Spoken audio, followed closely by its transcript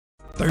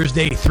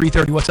Thursday,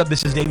 3:30. What's up?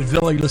 This is David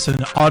Villa. You're listening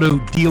to Auto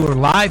Dealer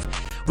Live.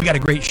 We got a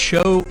great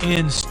show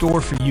in store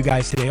for you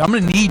guys today. I'm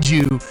going to need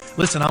you.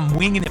 Listen, I'm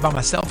winging it by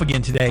myself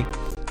again today,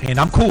 and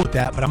I'm cool with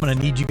that, but I'm going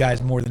to need you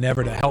guys more than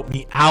ever to help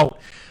me out.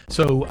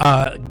 So,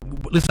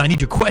 listen, I need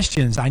your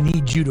questions. I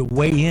need you to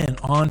weigh in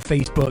on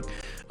Facebook,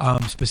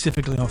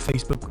 specifically on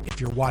Facebook.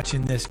 If you're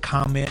watching this,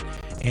 comment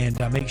and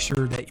make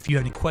sure that if you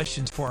have any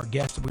questions for our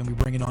guests that we're going to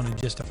be bringing on in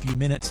just a few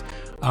minutes,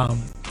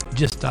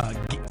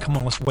 come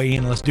on, let's weigh in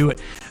and let's do it.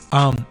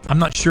 I'm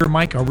not sure,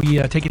 Mike, are we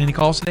taking any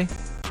calls today?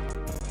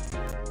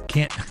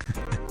 Can't.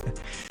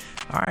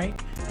 All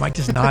right. Mike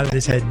just nodded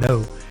his head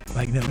no.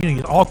 Like, no,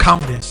 all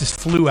confidence just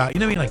flew out. You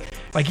know what I mean?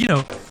 Like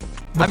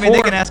before, I mean,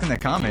 they can ask in the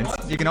comments.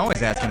 You can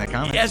always ask in the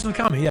comments. Yeah, ask in the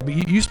comments. Yeah, but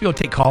you used to be able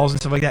to take calls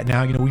and stuff like that.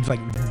 Now, we've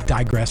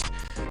regressed,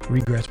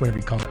 whatever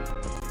you call it.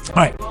 All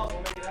right.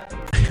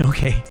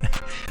 Okay.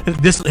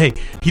 Hey,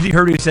 he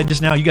heard what he said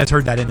just now. You guys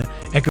heard that in the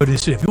echo to the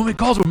studio. If you want to make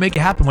calls, we'll make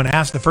it happen. When I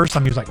asked the first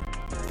time, he was like,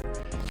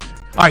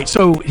 all right,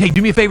 so, hey,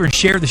 do me a favor and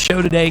share the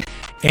show today.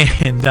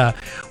 And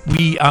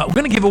we're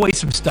going to give away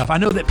some stuff. I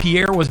know that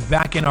Pierre was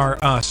back in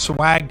our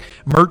swag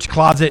merch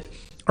closet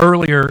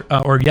earlier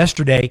or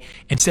yesterday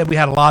and said we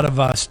had a lot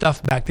of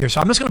stuff back there. So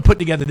I'm just going to put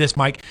together this,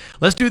 Mike.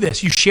 Let's do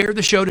this. You share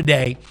the show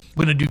today.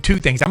 We're going to do two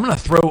things. I'm going to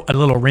throw a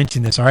little wrench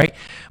in this, all right?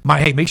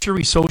 Hey, make sure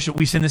we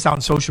send this out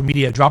on social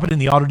media. Drop it in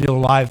the Auto Dealer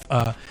Live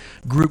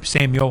group,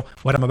 Samuel,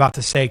 what I'm about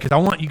to say, because I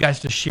want you guys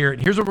to share it.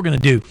 Here's what we're going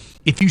to do.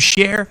 If you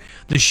share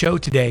the show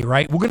today,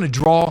 right, we're going to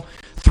draw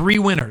 3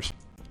 winners.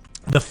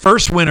 The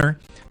first winner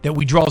that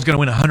we draw is going to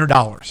win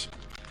 $100.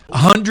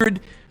 $100.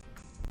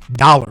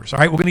 All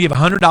right, we're going to give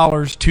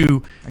 $100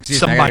 to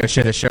somebody. I got to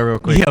share the show real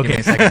quick. Yeah, okay.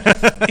 Give me a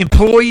second.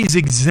 Employees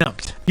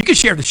exempt. You can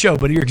share the show,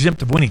 but you're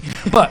exempt of winning.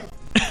 But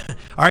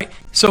all right,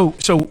 so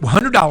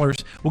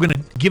 $100. We're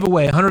going to give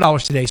away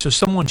 $100 today. So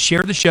someone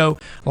share the show,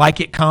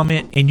 like it,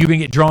 comment, and you're going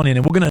to get drawn in.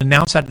 And we're going to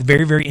announce that at the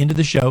very, very end of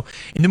the show.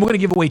 And then we're going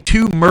to give away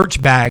 2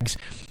 merch bags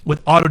with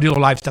Auto Dealer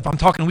Live stuff. I'm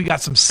talking, we got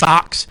some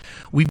socks,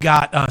 we've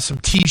got some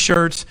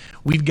T-shirts,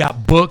 we've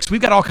got books, we've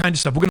got all kinds of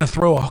stuff. We're going to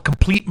throw a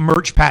complete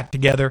merch pack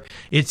together.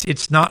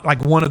 It's not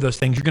like one of those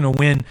things. You're going to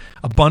win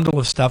a bundle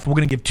of stuff. We're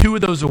going to give 2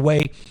 of those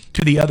away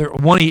to the other,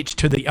 1 each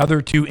to the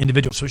other 2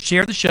 individuals. So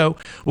share the show.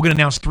 We're going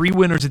to announce 3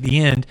 winners at the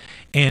end,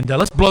 and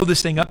let's blow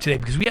this thing up today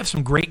because we have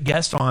some great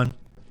guests on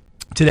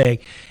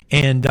today,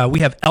 and we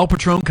have El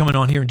Patron coming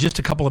on here in just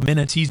a couple of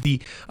minutes. He's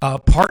the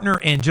partner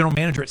and general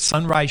manager at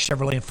Sunrise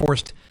Chevrolet in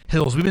Forest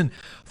Hills. We've been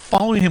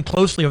following him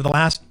closely over the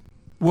last,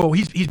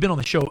 he's been on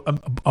the show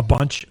a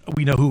bunch.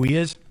 We know who he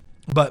is,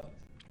 but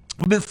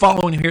we've been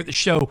following him here at the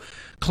show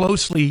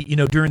closely,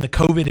 during the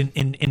COVID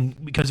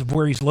and because of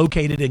where he's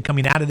located and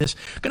coming out of this.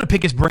 Going to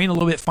pick his brain a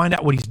little bit, find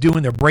out what he's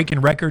doing. They're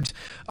breaking records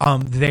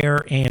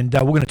there, and we're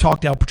going to talk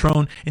to El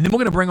Patron, and then we're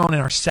going to bring on in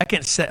our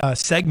second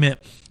segment.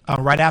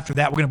 Right after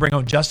that, we're going to bring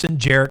on Justin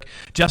Jarek.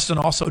 Justin,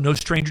 also no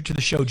stranger to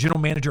the show, general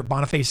manager at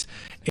Boniface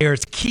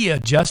Ayers Kia.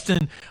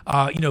 Justin,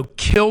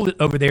 killed it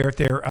over there at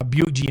their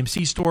Buick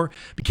GMC store.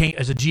 Became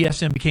a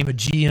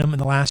GM in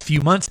the last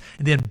few months,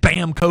 and then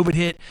bam, COVID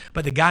hit.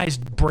 But the guy's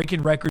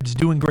breaking records,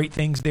 doing great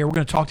things there. We're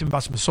going to talk to him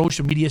about some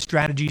social media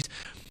strategies.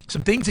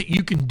 Some things that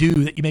you can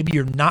do that maybe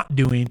you're not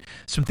doing,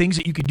 some things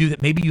that you can do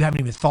that maybe you haven't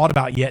even thought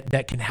about yet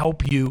that can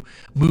help you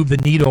move the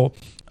needle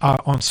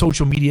on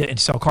social media and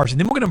sell cars. And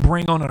then we're going to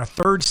bring on our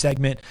third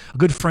segment, a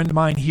good friend of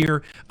mine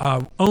here,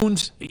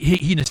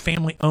 he and his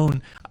family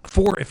own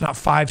 4, if not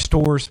 5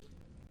 stores,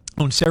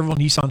 own several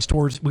Nissan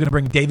stores. We're going to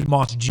bring David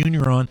Moss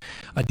Jr. on.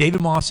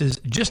 David Moss is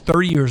just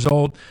 30 years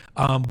old,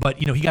 but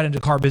he got into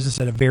the car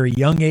business at a very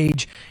young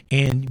age,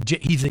 and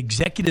he's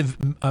executive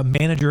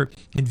manager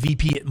and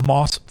VP at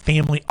Moss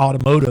Family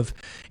Automotive.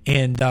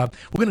 And we're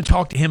going to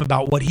talk to him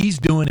about what he's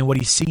doing and what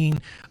he's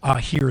seeing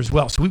here as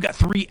well. So we've got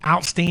 3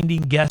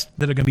 outstanding guests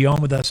that are going to be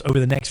on with us over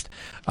the next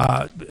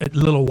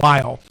little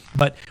while.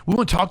 But we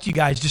want to talk to you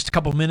guys just a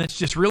couple of minutes,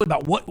 just really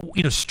about what,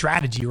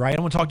 strategy, right?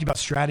 I want to talk to you about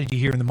strategy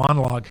here in the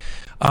monologue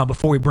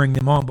before we bring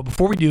them on. But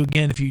before we do,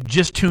 again, if you're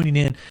just tuning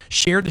in,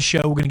 share the show.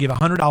 We're going to give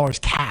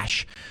 $100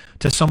 cash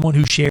to someone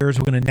who shares.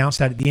 We're going to announce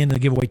that at the end and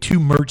give away 2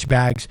 merch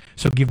bags.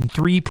 So give them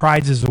 3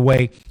 prizes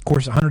away. Of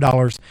course,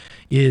 $100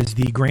 is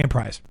the grand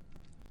prize.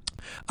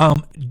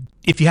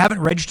 If you haven't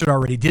registered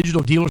already,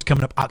 Digital Dealers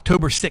coming up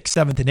October 6th,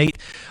 7th, and 8th.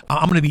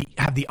 I'm going to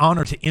have the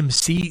honor to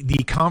MC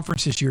the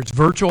conference this year. It's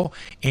virtual,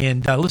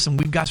 and listen,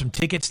 we've got some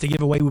tickets to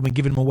give away. We've been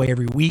giving them away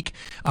every week.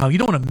 You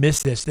don't want to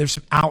miss this. There's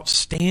some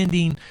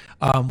outstanding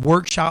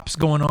workshops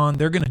going on.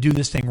 They're going to do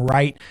this thing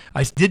right.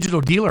 It's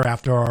Digital Dealer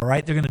after all,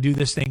 right? They're going to do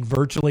this thing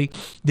virtually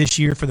this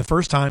year for the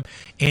first time,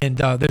 and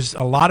there's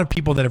a lot of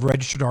people that have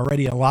registered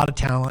already, a lot of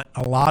talent,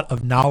 a lot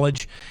of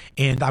knowledge,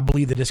 and I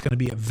believe that it's going to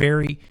be a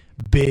very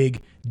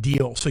big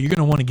deal. So you're going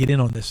to want to get in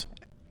on this.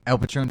 El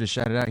Patron just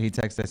shouted out. He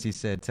texted us. He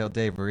said, tell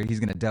Dave he's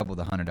going to double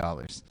the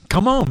 $100.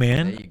 Come on,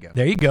 man.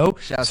 There you go.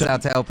 Shouts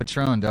out to El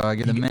Patron, dog.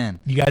 You're the man.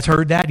 You guys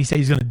heard that? He said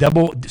he's going to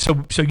double.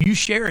 So you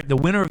share it. The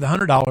winner of the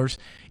 $100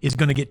 is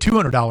going to get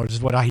 $200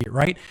 is what I hear,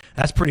 right?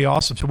 That's pretty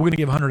awesome. So we're going to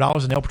give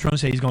 $100, and El Patron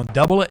said he's going to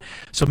double it.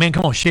 So, man,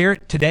 come on, share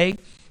it today.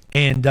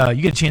 and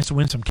you get a chance to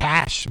win some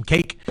cash, some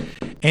cake,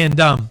 and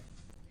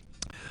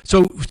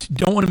so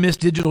don't want to miss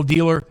Digital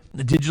Dealer.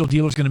 The Digital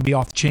Dealer is going to be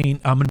off the chain.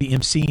 I'm going to be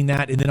emceeing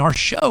that. And then our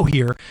show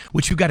here,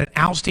 which we've got an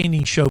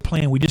outstanding show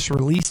planned. We just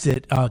released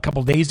it a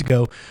couple of days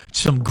ago.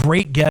 Some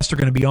great guests are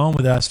going to be on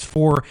with us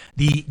for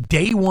the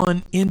day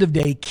one, end of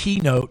day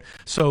keynote.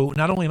 So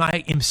not only am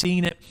I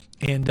emceeing it,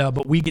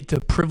 but we get the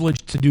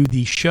privilege to do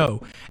the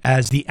show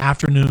as the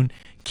afternoon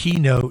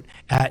keynote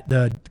at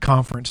the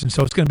conference. And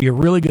so it's going to be a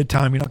really good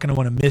time. You're not going to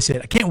want to miss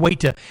it. I can't wait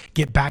to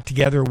get back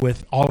together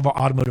with all of our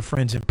automotive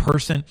friends in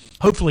person.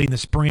 Hopefully in the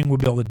spring we'll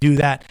be able to do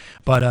that,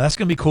 but that's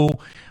going to be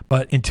cool.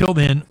 But until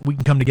then, we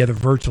can come together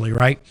virtually,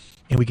 right?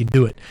 And we can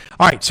do it.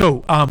 All right,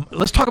 so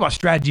let's talk about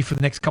strategy for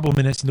the next couple of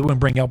minutes, and then we're going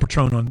to bring El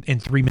Patron on in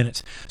 3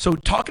 minutes. So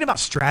talking about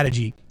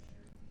strategy,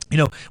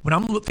 when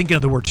I'm thinking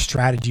of the word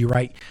strategy,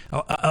 right,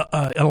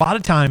 a lot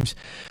of times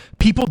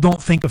people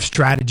don't think of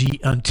strategy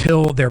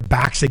until their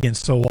back's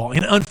against the wall.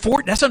 And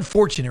that's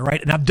unfortunate, right?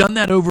 And I've done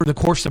that over the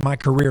course of my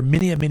career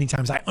many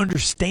times. I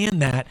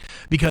understand that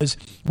because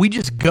we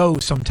just go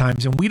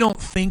sometimes and we don't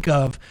think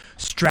of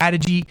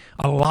strategy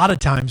a lot of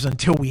times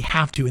until we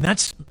have to. And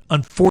that's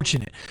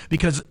unfortunate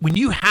because when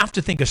you have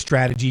to think of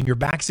strategy and your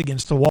back's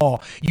against the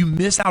wall, you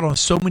miss out on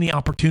so many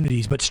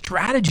opportunities. But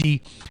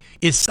strategy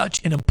is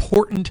such an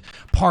important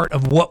part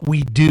of what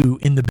we do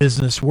in the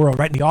business world,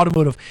 right? In the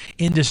automotive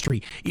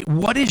industry.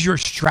 What is your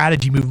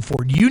strategy moving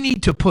forward? You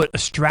need to put a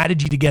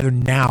strategy together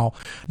now,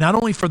 not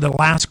only for the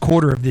last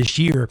quarter of this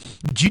year,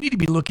 but you need to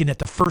be looking at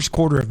the first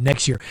quarter of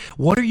next year.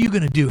 What are you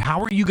going to do?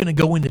 How are you going to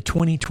go into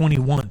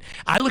 2021?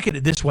 I look at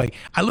it this way.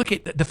 I look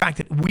at the fact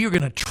that we are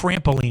going to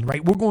trampoline,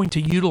 right? We're going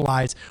to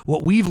utilize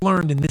what we've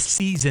learned in this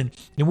season,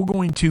 and we're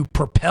going to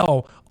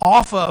propel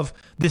off of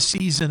this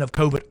season of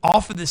COVID,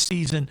 off of this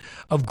season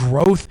of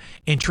growth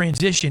and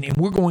transition, and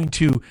we're going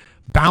to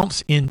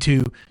bounce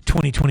into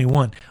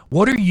 2021.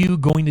 What are you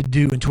going to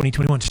do in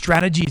 2021?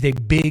 Strategy is a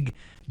big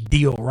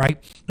deal, right?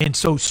 And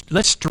so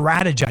let's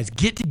strategize.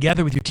 Get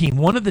together with your team.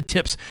 One of the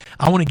tips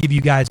I want to give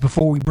you guys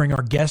before we bring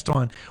our guest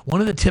on,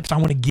 one of the tips I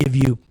want to give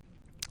you,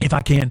 if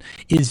I can,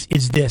 is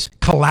this: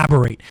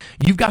 collaborate.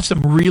 You've got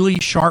some really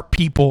sharp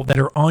people that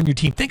are on your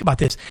team. Think about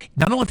this.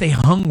 Not only if they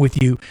hung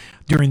with you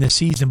during the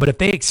season, but if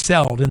they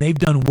excelled and they've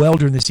done well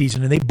during the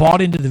season and they bought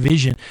into the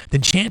vision,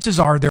 then chances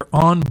are they're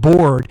on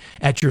board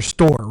at your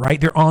store, right?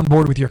 They're on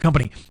board with your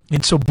company.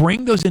 And so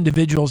bring those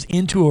individuals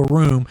into a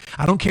room.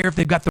 I don't care if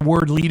they've got the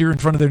word leader in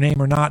front of their name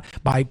or not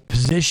by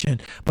position,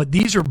 but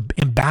these are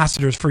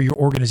ambassadors for your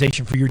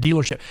organization, for your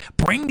dealership.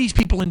 Bring these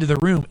people into the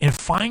room and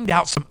find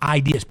out some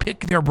ideas.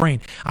 Pick their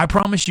brain. I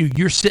promise you,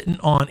 you're sitting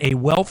on a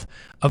wealth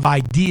of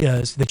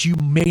ideas that you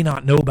may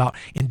not know about,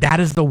 and that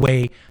is the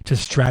way to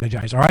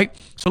strategize, all right?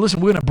 So listen,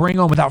 we're going to bring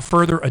on, without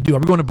further ado, are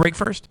we going to break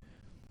first?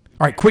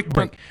 All right, quick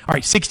break. All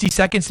right, 60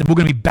 seconds, and we're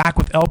going to be back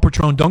with El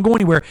Patron. Don't go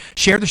anywhere.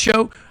 Share the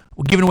show.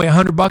 We're giving away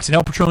 $100, and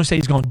El Patron said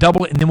he's going to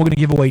double it, and then we're going to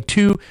give away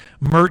 2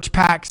 merch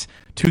packs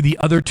to the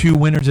other 2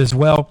 winners as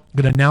well.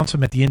 I'm going to announce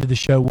them at the end of the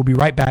show. We'll be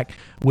right back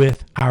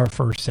with our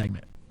first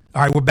segment.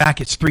 All right, we're back.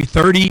 It's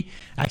 3:30.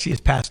 Actually, it's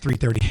past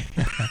 3:30.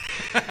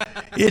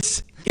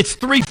 It's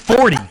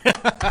 3:40.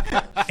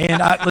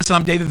 And listen,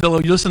 I'm David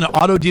Villo. You listen to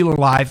Auto Dealer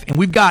Live, and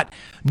we've got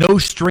no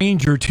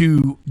stranger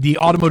to the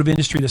automotive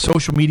industry, the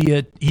social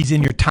media. He's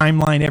in your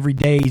timeline every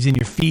day. He's in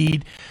your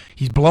feed.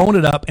 He's blowing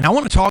it up. And I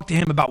want to talk to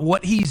him about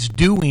what he's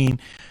doing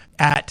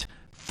at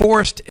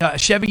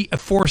Sunrise Chevy, at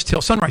Forest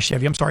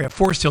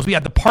Hills. We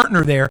had the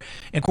partner there,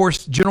 and of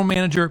course, general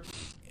manager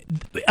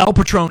El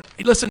Patron.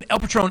 Listen, El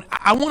Patron,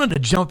 I wanted to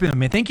jump in,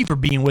 man. Thank you for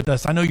being with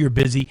us. I know you're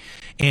busy,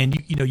 and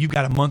you've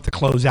got a month to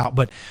close out,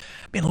 but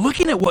man,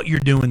 looking at what you're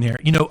doing there,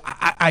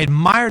 I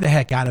admire the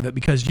heck out of it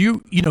because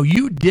you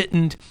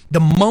didn't,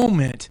 the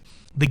moment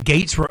the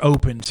gates were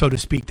open, so to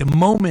speak, the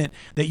moment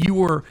that you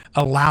were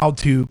allowed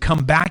to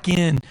come back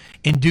in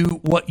and do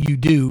what you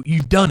do,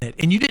 you've done it,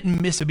 and you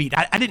didn't miss a beat.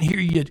 I didn't hear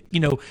you,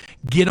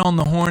 get on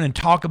the horn and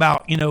talk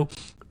about,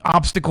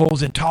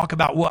 obstacles and talk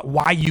about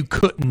why you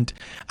couldn't.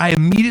 I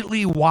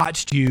immediately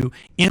watched you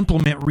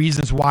implement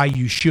reasons why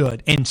you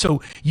should. And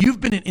so you've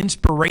been an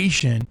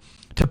inspiration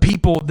to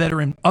people that are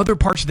in other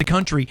parts of the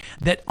country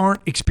that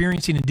aren't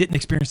experiencing and didn't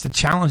experience the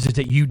challenges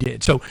that you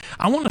did. So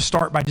I want to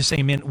start by just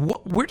saying, man,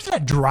 where does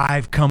that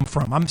drive come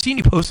from? I'm seeing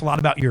you post a lot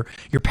about your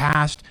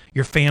past,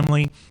 your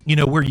family,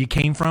 where you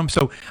came from.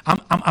 So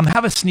I'm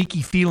have a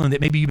sneaky feeling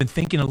that maybe you've been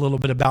thinking a little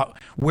bit about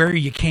where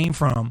you came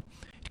from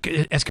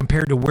as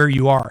compared to where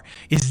you are.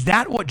 Is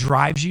that what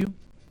drives you?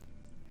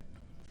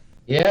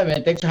 Yeah,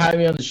 man. Thanks for having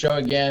me on the show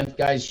again.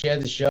 Guys, share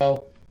the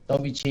show.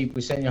 Don't be cheap.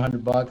 We send you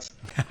 $100.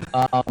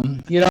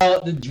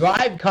 The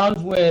drive comes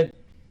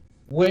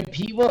when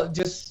people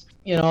just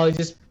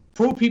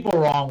prove people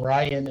wrong,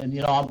 right? And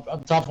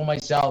I'm tough on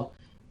myself.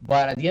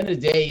 But at the end of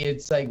the day,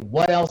 it's like,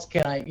 what else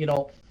can I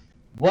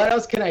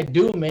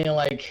do, man?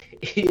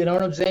 Like, you know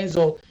what I'm saying?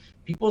 So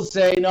people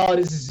say, no,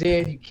 this is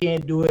it. You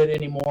can't do it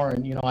anymore.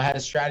 And, I had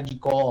a strategy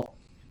call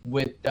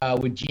with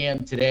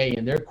GM today,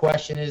 and their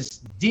question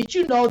is, did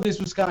you know this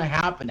was going to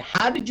happen?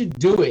 How did you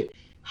do it?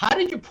 How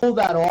did you pull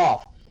that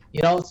off?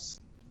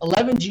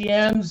 11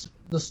 GMs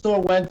the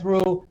store went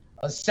through,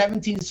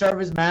 17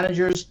 service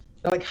managers.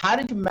 They're like, how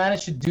did you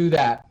manage to do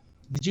that?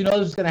 Did you know this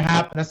was going to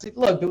happen? I said,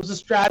 look, there was a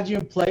strategy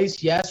in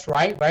place. Yes,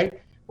 right.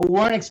 But we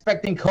weren't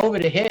expecting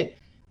COVID to hit.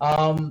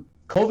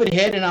 COVID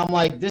hit, and I'm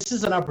like, this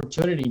is an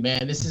opportunity,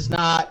 man. This is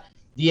not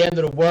the end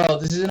of the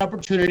world. This is an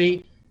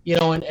opportunity, you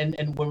know,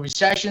 and when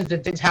recessions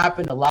and things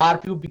happen, a lot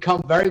of people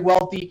become very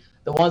wealthy.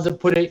 The ones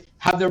that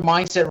have their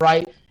mindset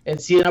right and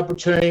see an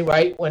opportunity,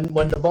 right, when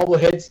the bubble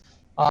hits.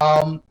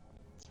 And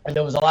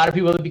there was a lot of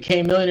people that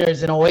became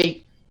millionaires in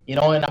 08, you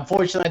know, and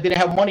unfortunately I didn't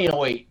have money in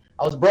 08.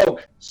 I was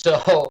broke.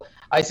 So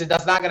I said,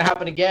 that's not going to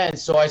happen again.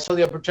 So I saw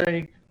the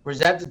opportunity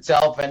present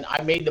itself, and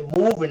I made the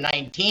move in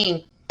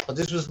 19. But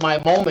this was my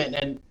moment,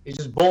 and it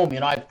just boom.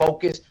 You know, I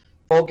focused,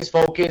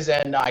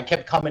 and I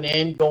kept coming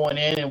in, going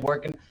in, and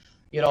working.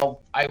 You know,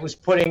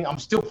 I'm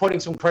still putting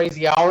some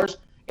crazy hours.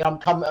 You know,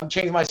 I'm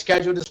changing my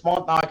schedule this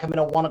month. Now I come in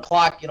at 1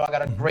 o'clock. You know, I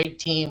got a great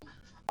team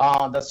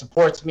that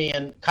supports me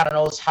and kind of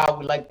knows how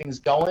we like things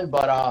going.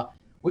 But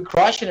we're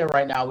crushing it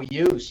right now.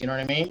 You know what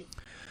I mean?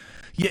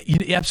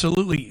 Yeah,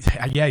 absolutely.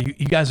 Yeah, you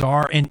guys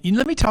are. And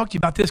let me talk to you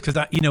about this because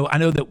I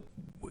know that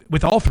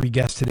with all three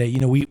guests today, you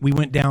know, we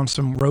went down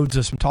some roads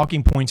of some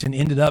talking points and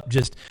ended up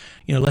just,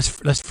 you know,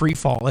 let's free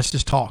fall. Let's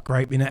just talk,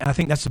 right? And I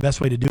think that's the best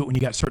way to do it when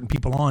you got certain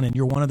people on, and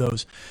you're one of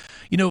those.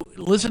 You know,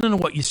 listening to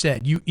what you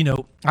said, you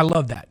know, I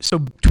love that. So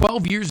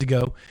 12 years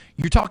ago,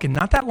 you're talking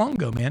not that long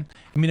ago, man.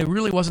 I mean, it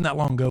really wasn't that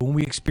long ago when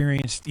we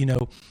experienced, you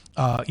know,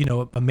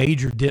 a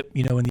major dip,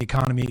 you know, in the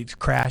economy, it's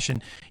crash.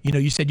 And, you know,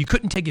 you said you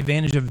couldn't take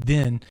advantage of it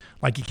then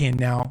like you can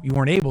now. You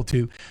weren't able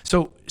to.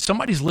 So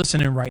somebody's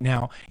listening right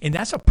now, and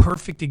that's a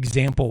perfect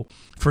example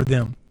for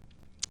them.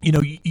 You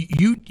know,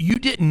 you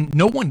didn't,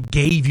 no one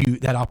gave you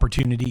that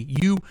opportunity.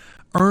 You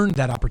earned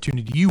that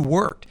opportunity. You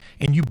worked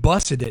and you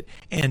busted it.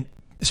 And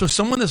so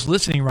someone that's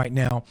listening right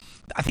now,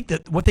 I think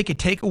that what they could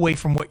take away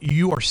from what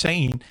you are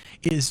saying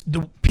is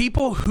the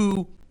people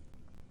who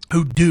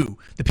the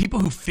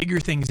people who figure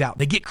things out,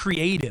 they get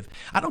creative.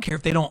 I don't care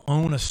if they don't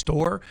own a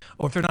store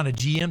or if they're not a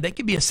GM, they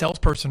could be a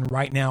salesperson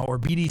right now or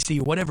BDC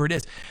or whatever it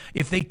is.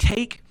 If they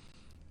take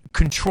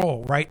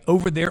control, right,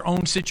 over their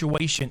own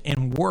situation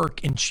and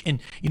work and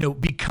you know,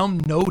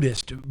 become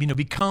noticed, you know,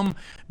 become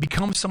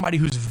somebody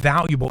who's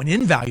valuable and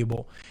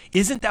invaluable.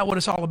 Isn't that what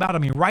it's all about? I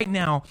mean, right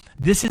now,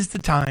 this is the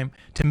time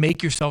to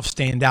make yourself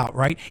stand out,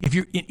 right?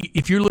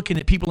 If you're looking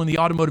at people in the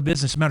automotive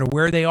business, no matter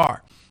where they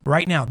are,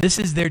 right now, this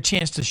is their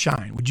chance to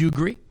shine. Would you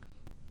agree?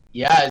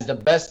 Yeah, it's the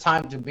best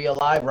time to be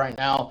alive right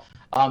now.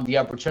 The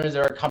opportunities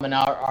that are coming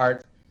out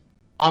are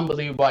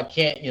unbelievable.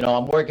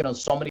 I'm working on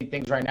so many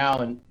things right now,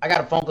 and I got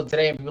a phone call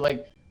today, and people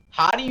like,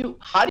 how do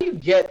you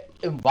get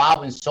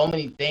involved in so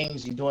many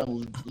things? You're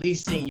doing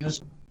leasing,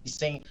 used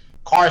leasing,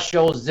 car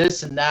shows,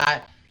 this and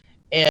that,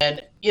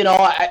 and you know,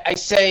 I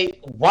say,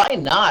 why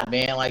not,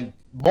 man? Like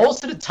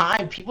most of the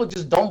time, people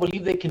just don't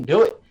believe they can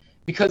do it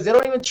because they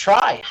don't even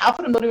try. Half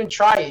of them don't even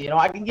try it. You know,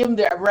 I can give them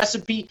the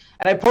recipe,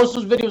 and I post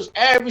those videos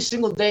every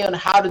single day on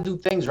how to do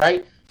things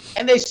right.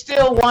 And they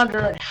still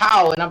wondering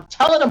how, and I'm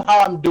telling them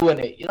how I'm doing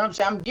it. You know what I'm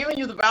saying? I'm giving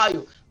you the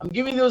value. I'm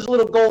giving you those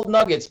little gold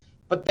nuggets.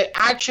 But the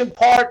action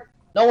part,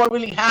 no one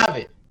really have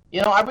it.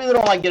 You know, I really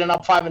don't like getting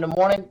up 5 in the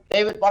morning,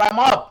 David, but I'm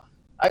up.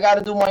 I got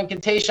to do my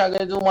incantation. I got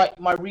to do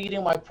my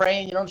reading, my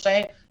praying, you know what I'm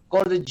saying?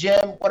 Go to the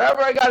gym.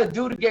 Whatever I got to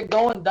do to get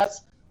going,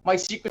 that's my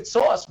secret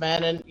sauce,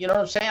 man. And you know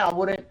what I'm saying?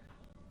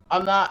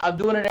 I'm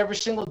doing it every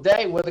single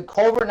day. Whether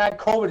COVID or not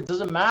COVID, it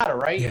doesn't matter,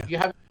 right? Yeah. If you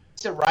have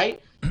it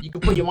right, you can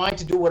put your mind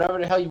to do whatever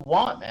the hell you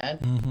want, man.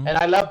 Mm-hmm. And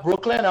I left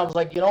Brooklyn. I was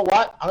like, you know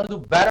what? I'm gonna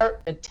do better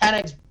and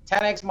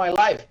 10x my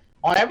life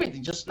on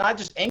everything. Just not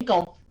just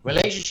income,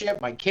 relationship,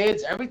 my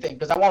kids, everything.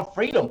 Because I want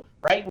freedom,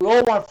 right? We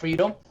all want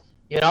freedom,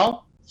 you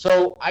know.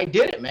 So I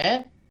did it,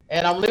 man,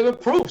 and I'm living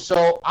proof.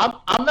 So I'm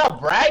not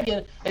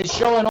bragging and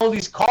showing all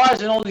these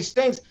cars and all these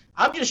things.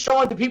 I'm just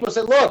showing to people.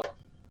 Say, look,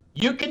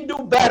 you can do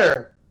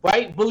better,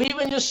 right? Believe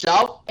in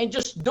yourself and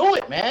just do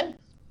it, man.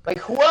 Like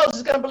who else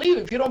is gonna believe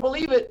it? If you don't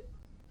believe it,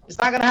 it's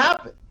not going to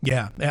happen.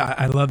 Yeah,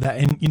 I love that.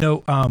 And, you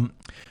know,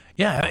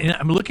 and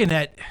I'm looking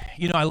at,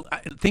 you know,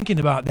 thinking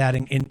about that.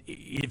 And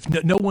if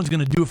no one's going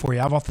to do it for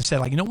you, I've often said,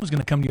 like, no one's going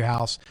to come to your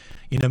house,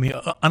 you know what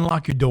I mean,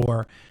 unlock your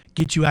door,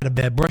 get you out of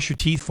bed, brush your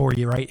teeth for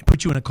you, right?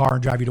 Put you in a car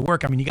and drive you to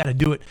work. I mean, you got to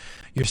do it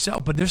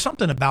yourself. But there's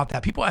something about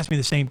that. People ask me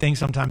the same thing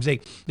sometimes. They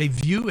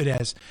view it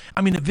as,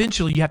 I mean,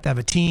 eventually you have to have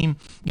a team,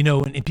 you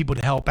know, and people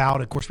to help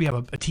out. Of course, we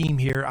have a team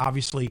here.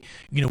 Obviously,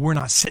 you know, we're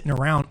not sitting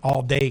around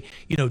all day,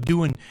 you know,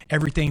 doing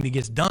everything that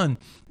gets done,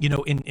 you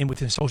know, in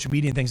within social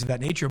media and things of that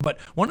nature. But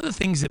one of the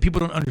things that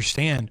people don't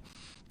understand,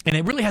 and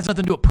it really has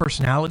nothing to do with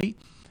personality,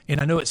 and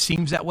I know it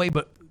seems that way,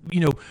 but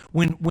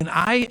when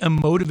I am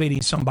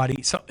motivating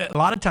somebody, a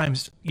lot of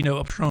times,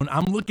 Patron,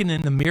 I'm looking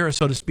in the mirror,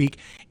 so to speak,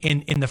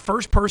 and the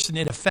first person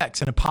it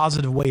affects in a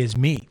positive way is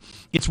me.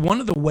 It's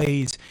one of the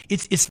ways,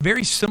 it's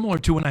very similar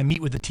to when I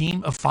meet with a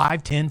team of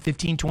 5, 10,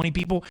 15, 20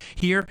 people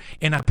here,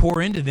 and I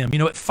pour into them.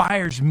 It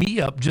fires me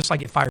up just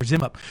like it fires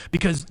them up.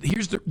 Because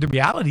here's the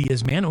reality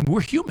is, man,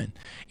 we're human.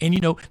 And,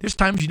 there's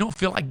times you don't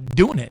feel like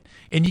doing it.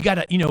 And you got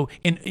to,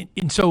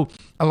 and so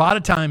a lot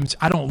of times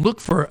I don't look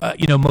for,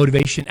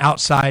 motivation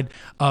outside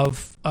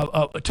of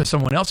to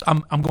someone else.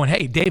 I'm going,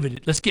 hey,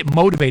 David, let's get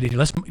motivated.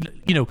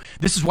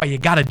 This is why you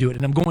got to do it.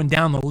 And I'm going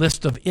down the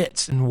list of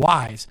its and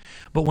whys.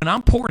 But when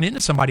I'm pouring into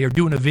somebody or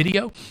doing a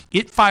video,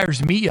 it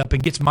fires me up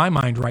and gets my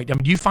mind right. I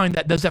mean, do you find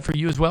that does that for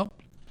you as well?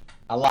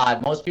 A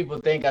lot. Most people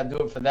think I do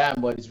it for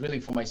them, but it's really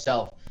for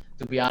myself,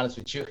 to be honest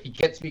with you. It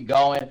gets me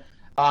going.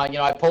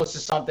 I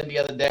posted something the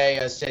other day.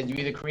 I said, you're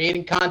either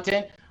creating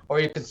content or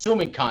you're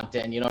consuming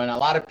content, and a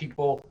lot of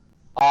people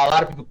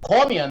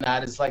call me on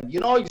that. It's like,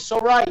 you're so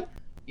right.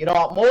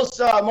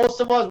 Most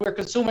of us, we're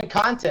consuming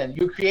content.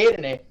 You're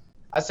creating it.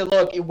 I said,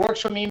 look, it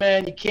works for me,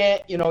 man. You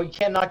can't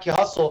knock your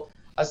hustle.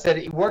 I said,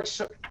 it works.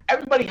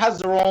 Everybody has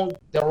their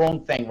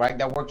own thing, right?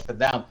 That works for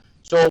them.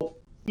 So,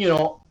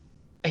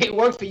 it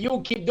works for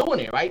you. Keep doing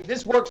it, right?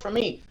 This works for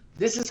me.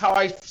 This is how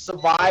I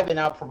survive and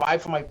I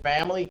provide for my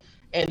family.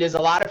 And there's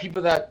a lot of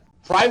people that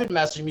private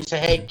message me, say,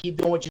 hey, keep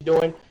doing what you're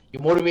doing.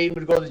 You're motivated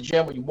me to go to the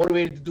gym, or you're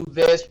motivated to do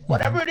this,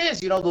 whatever it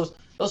is.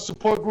 Those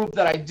support groups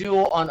that I do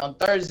on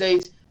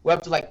Thursdays. We're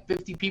up to like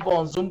 50 people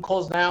on Zoom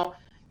calls now,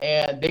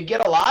 and they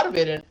get a lot of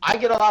it, and I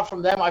get a lot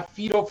from them. I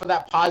feed off for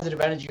that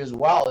positive energy as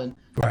well, and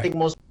right. I think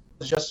most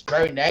people is just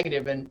very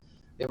negative, and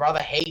they rather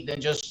hate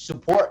than just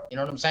support. You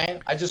know what I'm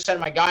saying? I just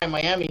sent my guy in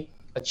Miami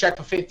a check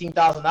for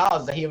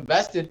 $15,000 that he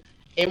invested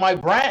in my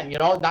brand,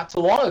 not too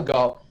long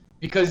ago,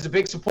 because he's a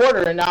big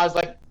supporter, and now it's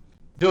like,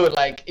 dude,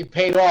 like it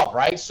paid off,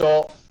 right?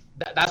 So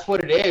that's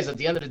what it is. At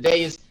the end of the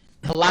day, is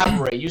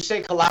collaborate. You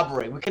say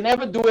collaborate. We can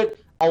never do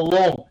it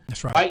alone.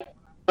 That's right.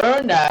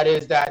 Learn that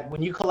is that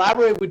when you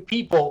collaborate with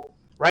people,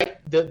 right,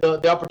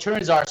 the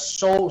opportunities are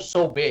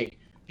so big,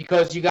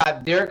 because you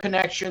got their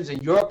connections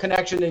and your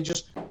connection, and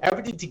just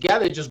everything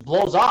together just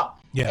blows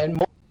up. Yeah. And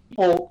most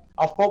people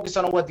are focused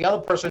on what the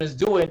other person is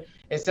doing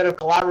instead of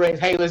collaborating.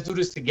 Hey, let's do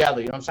this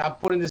together. You know what I'm saying? I'm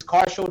putting this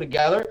car show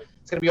together.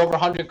 It's gonna be over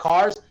 100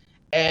 cars,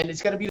 and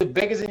it's gonna be the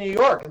biggest in New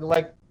York. And they're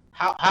like,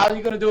 how are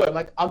you gonna do it? I'm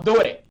like, I'm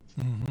doing it.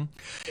 Mm-hmm.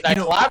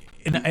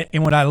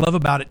 And what I love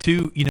about it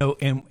too,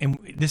 and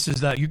this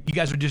is you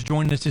guys are just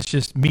joining us. It's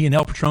just me and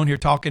El Patron here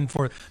talking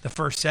for the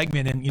first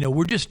segment, and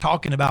we're just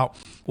talking about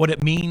what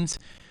it means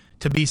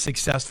to be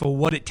successful,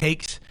 what it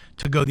takes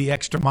to go the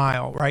extra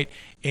mile, right?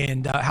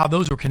 And how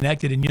those are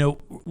connected. And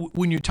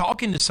when you're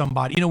talking to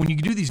somebody, when you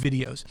do these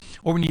videos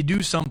or when you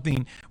do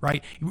something,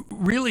 right?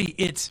 Really,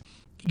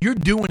 you're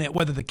doing it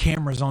whether the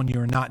camera's on you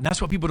or not. And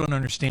that's what people don't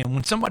understand.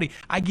 When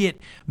I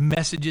get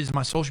messages in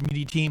my social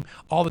media team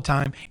all the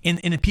time, and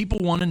if people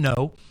want to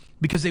know,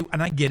 because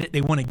and I get it,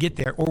 they want to get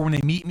there. Or when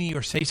they meet me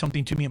or say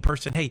something to me in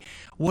person, hey,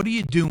 what are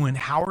you doing?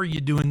 How are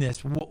you doing this?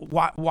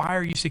 Why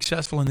are you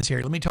successful in this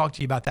area? Let me talk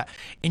to you about that.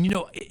 And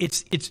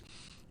it's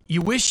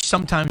you wish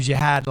sometimes you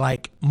had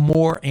like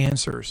more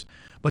answers,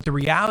 but the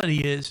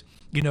reality is,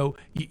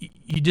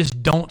 you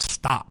just don't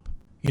stop.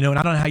 And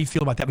I don't know how you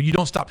feel about that, but you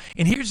don't stop.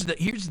 And here's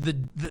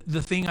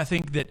the thing I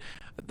think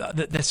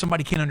that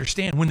somebody can't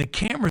understand. When the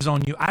camera's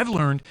on you, I've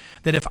learned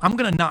that if I'm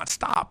going to not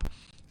stop,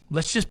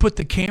 let's just put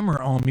the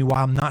camera on me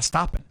while I'm not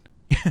stopping.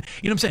 You know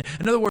what I'm saying?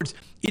 In other words,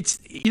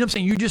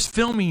 you're just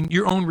filming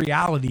your own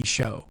reality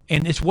show,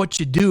 and it's what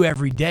you do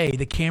every day.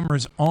 The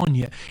camera's on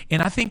you.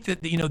 And I think that,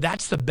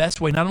 that's the best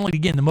way, not only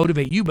again to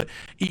motivate you, but,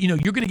 you're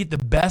going to get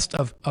the best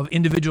of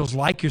individuals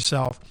like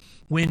yourself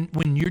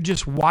when you're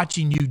just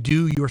watching you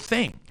do your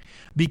thing.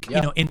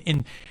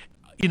 And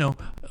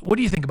what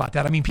do you think about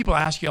that? I mean, people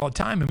ask you all the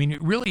time. I mean,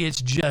 really,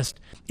 it's just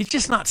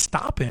not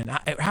stopping.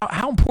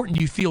 How important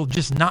do you feel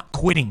just not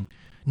quitting,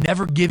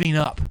 never giving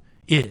up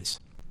is?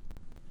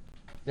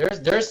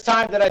 There's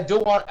time that I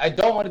don't want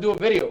to do a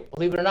video,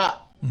 believe it or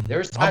not. Mm-hmm.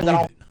 There's time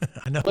that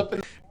I'm flipping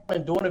the phone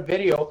and doing a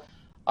video.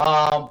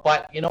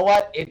 But you know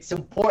what? It's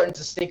important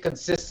to stay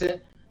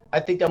consistent. I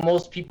think that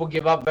most people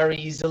give up very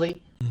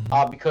easily,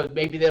 because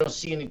maybe they don't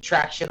see any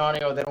traction on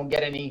it, or they don't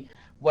get any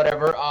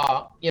whatever,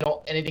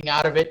 anything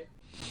out of it.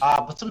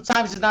 But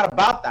sometimes it's not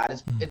about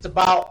that. It's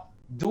about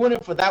doing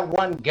it for that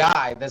one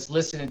guy that's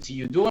listening to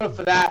you, doing it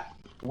for that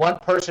one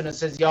person that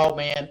says, yo,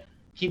 man,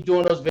 keep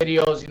doing those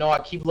videos. I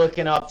keep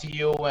looking up to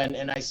you,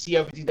 and I see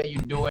everything that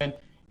you're doing, and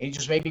you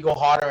just make me go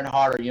harder and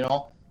harder,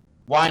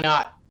 Why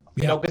not?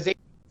 Yeah. Because they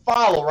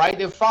follow, right?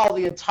 They follow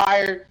the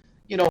entire,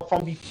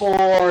 from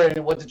before,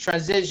 and what the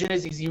transition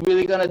is. Is he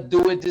really going to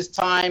do it this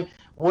time?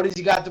 What has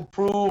he got to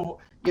prove?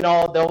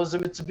 There was a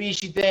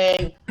Mitsubishi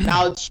thing.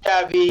 Now it's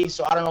Chevy,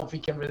 so I don't know if he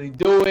can really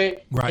do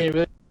it. Right. Can he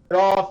really get it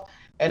off?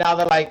 And now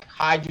they're like,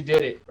 how'd you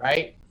did it,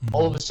 right? Mm-hmm.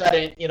 All of a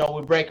sudden,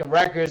 we're breaking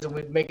records and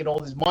we're making all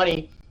this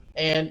money,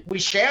 and we're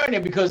sharing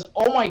it because,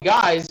 oh my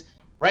guys,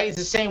 right? It's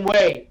the same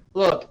way.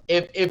 look,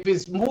 if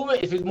it's moving,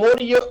 if it's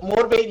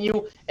motivating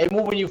you and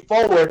moving you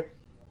forward,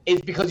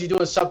 it's because you're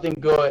doing something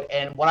good.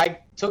 And what I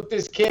took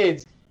these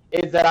kids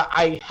is that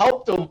I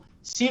helped them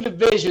see the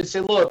vision, say,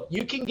 look,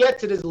 you can get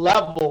to this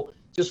level.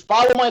 Just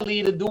follow my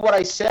lead and do what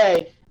I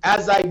say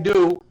as I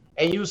do,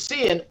 and you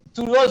see. And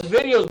through those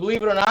videos,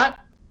 believe it or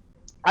not,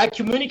 I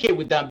communicate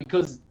with them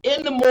because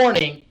in the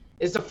morning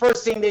is the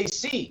first thing they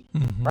see,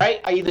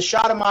 right? I either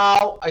shout them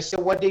out, I say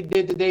what they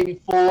did the day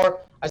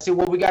before, I say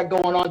what we got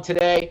going on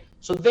today.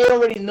 So they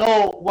already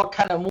know what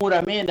kind of mood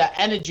I'm in, that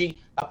energy,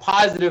 a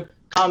positive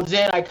comes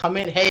in, I come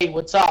in, hey,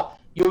 what's up?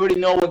 You already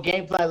know what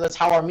game plan, let's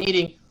have our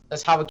meeting,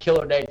 let's have a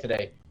killer day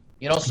today.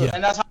 You know, so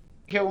and that's how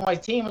I care with my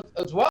team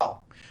as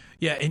well.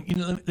 Yeah, and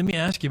let me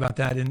ask you about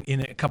that in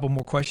a couple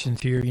more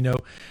questions here. And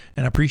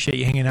I appreciate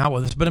you hanging out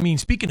with us. But I mean,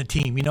 speaking of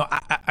team,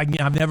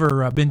 I've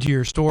never been to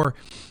your store,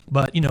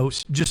 but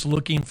just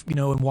looking,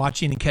 and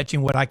watching and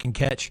catching what I can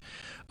catch.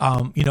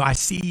 I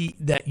see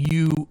that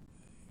you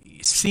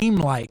seem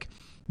like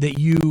that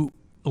you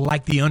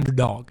like the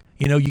underdog.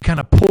 You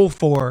kind of pull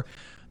for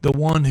the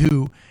one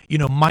who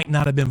might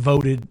not have been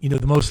voted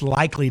the most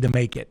likely to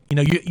make it.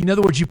 In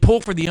other words, you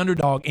pull for the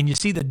underdog, and you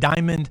see the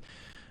diamond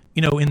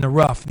in the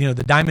rough, the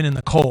diamond in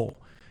the coal.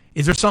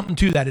 Is there something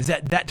to that? Is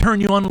that turn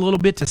you on a little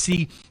bit to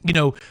see,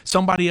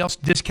 somebody else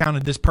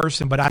discounted this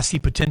person, but I see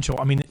potential?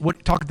 I mean,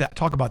 talk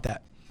about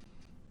that.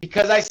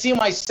 Because I see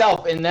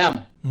myself in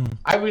them.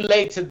 I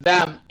relate to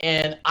them,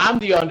 and I'm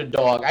the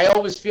underdog. I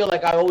always feel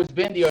like I've always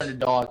been the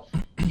underdog.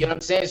 You know what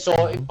I'm saying?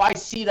 So if I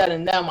see that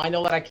in them, I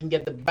know that I can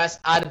get the best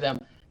out of them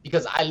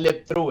because I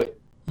lived through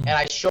it. And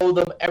I show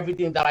them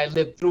everything that I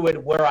lived through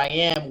it, where I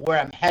am, where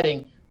I'm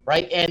heading.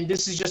 Right, and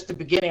this is just the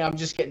beginning. I'm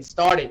just getting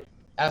started.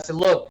 And I said,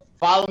 look,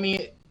 follow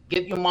me,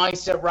 get your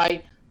mindset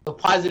right. The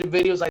positive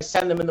videos, I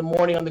send them in the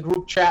morning on the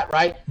group chat,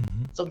 right?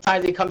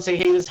 Sometimes they come say,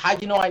 hey,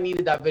 how'd you know I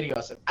needed that video?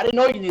 I said, I didn't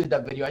know you needed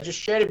that video. I just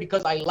shared it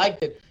because I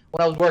liked it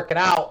when I was working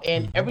out.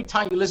 And every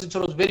time you listen to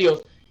those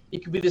videos,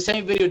 it could be the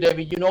same video,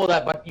 David, you know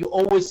that, but you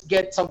always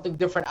get something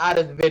different out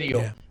of the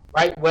video,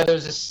 right? Whether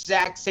it's the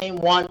exact same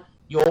one,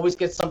 you always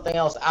get something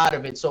else out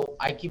of it. So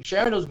I keep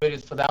sharing those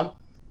videos for them,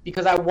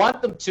 because I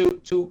want them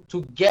to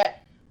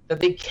get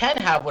that they can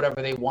have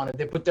whatever they want if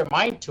they put their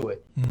mind to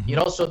it.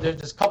 So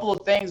there's a couple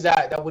of things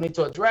that we need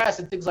to address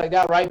and things like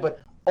that, right? But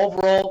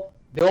overall,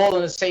 they're all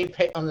on the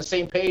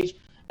same page,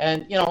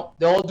 and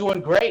they're all doing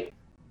great.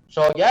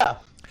 So yeah,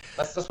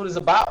 that's what it's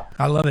about.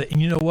 I love it.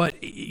 And you know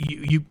what?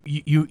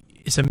 You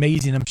it's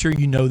amazing. I'm sure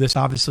you know this,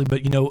 obviously,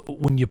 but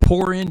when you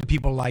pour into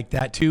people like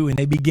that too, and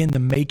they begin to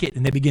make it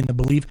and they begin to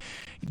believe,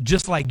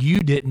 just like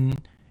you didn't.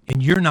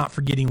 And you're not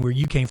forgetting where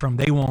you came from.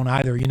 They won't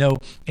either,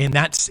 and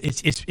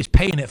it's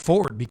paying it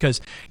forward,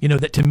 because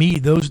that to me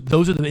those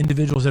are the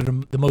individuals that are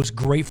the most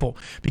grateful,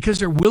 because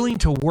they're willing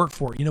to work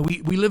for it.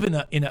 We live in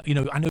a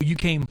I know you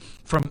came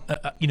from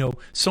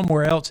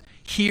somewhere else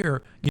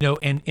here,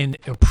 and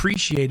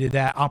appreciated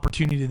that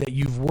opportunity that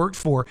you've worked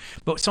for.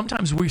 But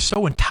sometimes we're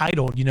so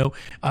entitled,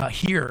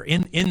 here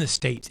in the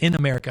States, in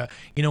America,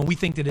 we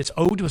think that it's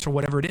owed to us or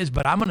whatever it is.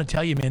 But I'm going to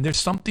tell you, man, there's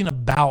something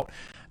about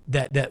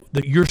that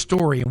your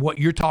story and what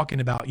you're talking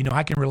about,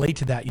 I can relate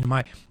to that.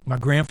 My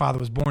grandfather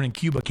was born in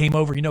Cuba, came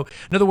over, in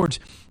other words,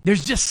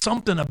 there's just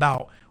something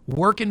about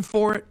working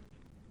for it,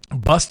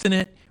 busting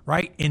it,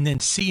 right? And then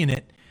seeing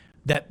it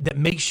that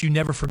makes you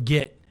never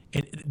forget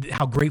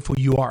how grateful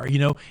you are,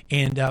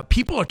 and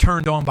people are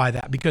turned on by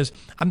that, because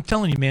I'm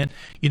telling you, man,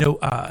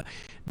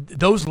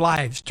 those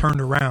lives turned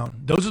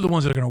around. Those are the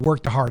ones that are going to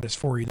work the hardest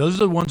for you. Those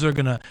are the ones that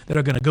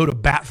are going to go to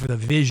bat for the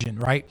vision,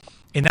 right?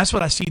 And that's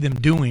what I see them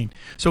doing.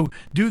 So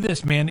do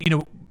this, man.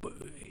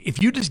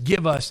 If you just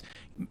give us,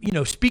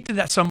 speak to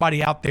that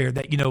somebody out there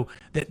that,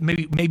 that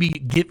maybe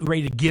get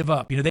ready to give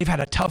up. They've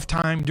had a tough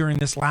time during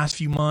this last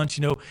few months.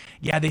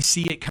 They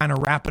see it kind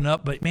of wrapping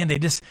up, but man, they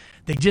just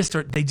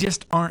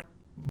aren't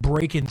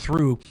breaking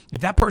through.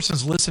 If that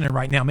person's listening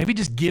right now, maybe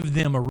just give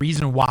them a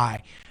reason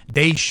why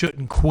they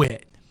shouldn't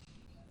quit.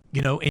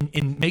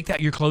 And make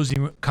that your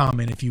closing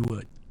comment, if you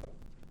would.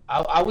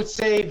 I would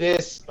say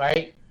this,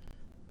 right?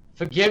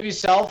 Forgive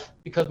yourself,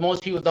 because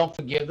most people don't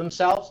forgive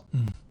themselves.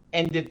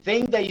 And the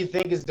thing that you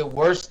think is the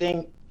worst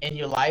thing in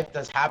your life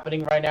that's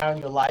happening right now in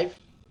your life,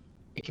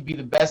 it could be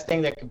the best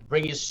thing that could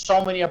bring you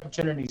so many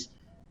opportunities,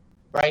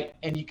 right?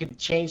 And you can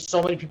change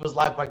so many people's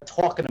life by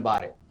talking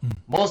about it.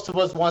 Most of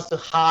us wants to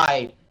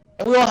hide,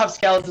 and we all have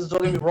skeletons,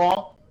 don't get me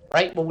wrong,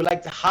 right? But we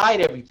like to hide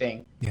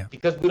everything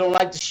because we don't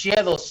like to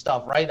share those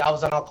stuff, right? I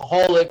was an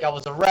alcoholic, I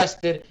was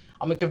arrested,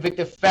 I'm a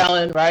convicted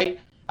felon, right?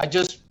 I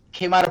just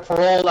came out of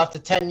parole after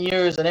 10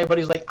 years, and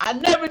everybody's like, I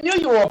never knew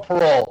you were on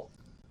parole.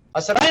 I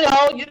said, I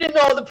know. You didn't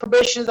know the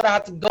probations that I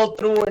had to go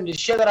through and the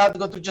shit that I had to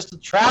go through just to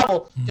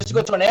travel, just to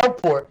go to an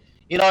airport,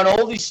 and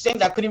all these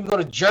things. I couldn't even go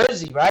to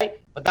Jersey,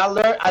 right? But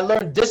I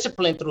learned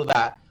discipline through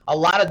that, a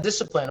lot of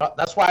discipline.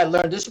 That's why I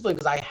learned discipline,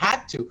 because I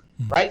had to,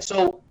 right?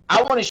 So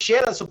I want to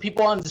share that so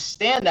people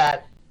understand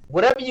that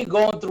whatever you're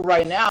going through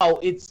right now,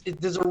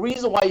 there's a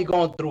reason why you're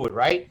going through it,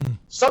 right?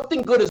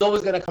 Something good is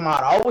always going to come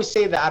out. I always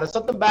say that. Out of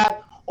something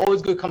bad,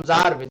 always good comes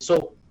out of it.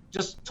 So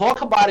just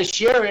talk about it,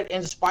 share it,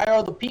 inspire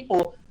other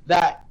people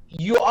that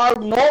you are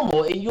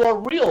normal and you are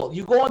real.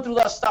 You're going through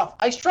that stuff.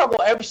 I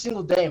struggle every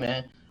single day,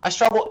 man. I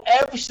struggle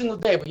every single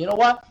day. But you know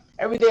what?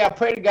 Every day I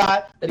pray to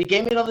God that He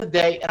gave me another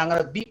day, and I'm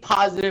going to be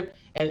positive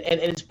and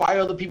inspire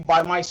other people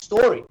by my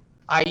story.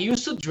 I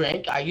used to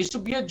drink. I used to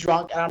be a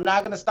drunk, and I'm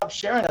not going to stop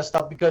sharing that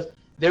stuff because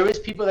there is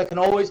people that can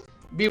always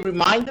be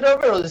reminded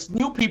of it, or there's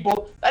new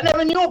people that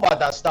never knew about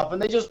that stuff,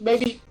 and they just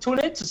maybe tune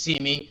in to see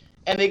me,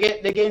 and they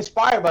get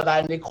inspired by that,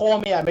 and they call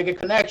me. I make a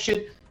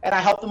connection, and I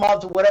help them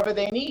out to whatever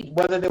they need.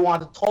 Whether they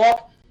want to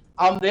talk,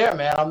 I'm there,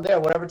 man. I'm there,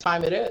 whatever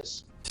time it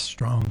is.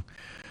 Strong.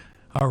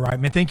 All right,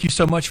 man. Thank you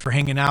so much for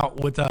hanging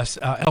out with us.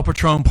 El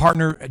Patron,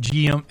 partner,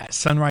 GM at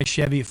Sunrise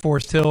Chevy at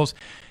Forest Hills,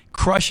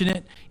 crushing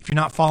it. If you're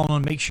not following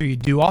him, make sure you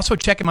do. Also,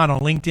 check him out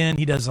on LinkedIn.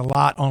 He does a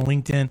lot on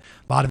LinkedIn,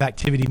 a lot of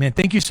activity, man.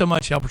 Thank you so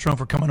much, El Patron,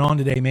 for coming on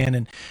today, man.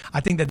 And I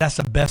think that's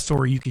the best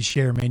story you can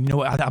share, man. You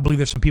know, I believe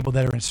there's some people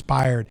that are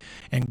inspired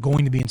and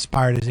going to be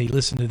inspired as they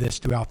listen to this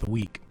throughout the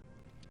week.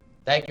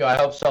 Thank you. I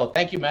hope so.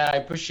 Thank you, man. I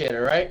appreciate it,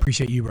 all right?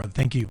 Appreciate you, brother.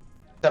 Thank you.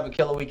 Have a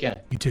killer weekend.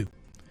 You too.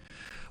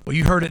 Well,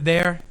 you heard it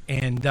there,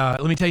 and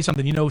let me tell you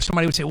something. You know,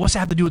 somebody would say, what's that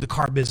have to do with the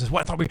car business?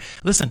 What?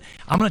 Listen,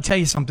 I'm going to tell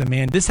you something,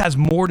 man. This has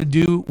more to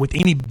do with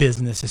any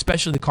business,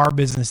 especially the car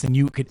business, than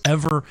you could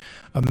ever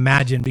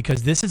imagine,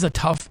 because this is a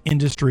tough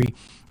industry,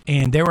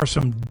 and there are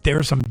some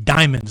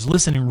diamonds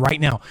listening right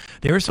now.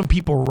 There are some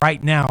people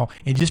right now,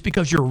 and just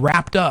because you're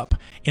wrapped up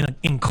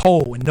in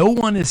coal and no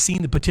one has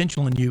seen the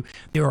potential in you,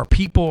 there are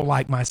people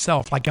like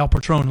myself, like El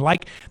Patron,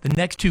 like the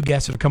next two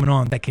guests that are coming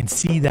on that can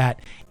see that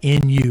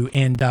in you.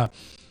 And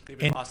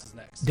David Moss is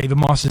next. David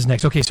Moss is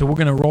next. Okay, so we're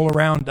going to roll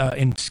around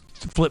and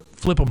flip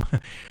them. All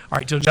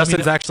right, so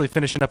Justin's actually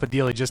finishing up a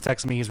deal. He just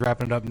texted me. He's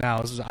wrapping it up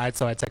now. So I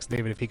texted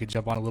David if he could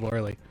jump on a little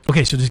early.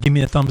 Okay, so just give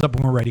me a thumbs up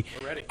when we're ready.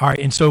 We're ready. All right,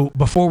 and so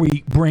before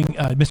we bring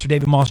Mr.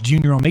 David Moss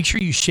Jr. on, make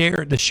sure you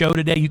share the show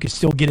today. You can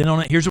still get in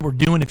on it. Here's what we're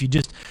doing if you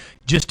just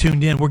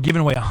tuned in. We're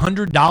giving away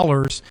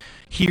 $100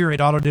 here at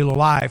Auto Dealer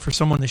Live for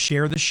someone to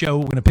share the show.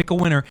 We're going to pick a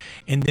winner,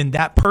 and then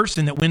that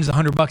person that wins the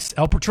 $100,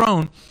 El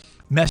Patron,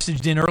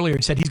 messaged in earlier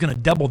and said he's going to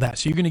double that.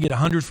 So you're going to get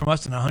 100 from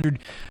us and 100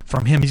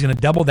 from him. He's going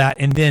to double that.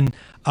 And then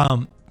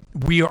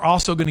we are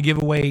also going to give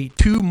away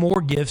 2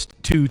 more gifts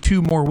to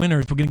 2 more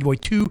winners. We're going to give away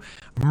 2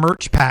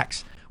 merch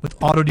packs with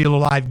Auto Dealer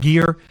Live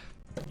gear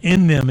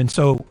in them. And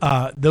so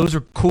those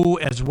are cool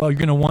as well. You're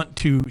going to want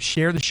to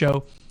share the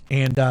show,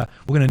 and we're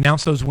going to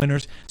announce those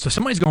winners. So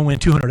somebody's going to win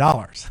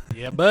 $200.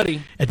 Yeah,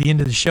 buddy. At the end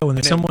of the show. And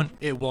then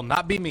It will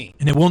not be me.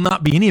 And it will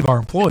not be any of our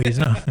employees.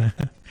 No.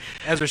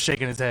 Ezra's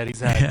shaking his head. He's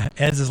had.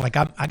 Ez is like,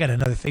 I got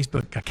another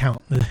Facebook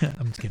account.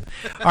 I'm just kidding.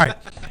 All right.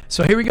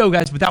 So here we go,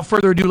 guys. Without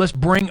further ado, let's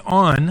bring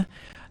on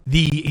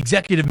the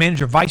executive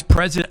manager, vice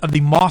president of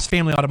the Moss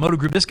Family Automotive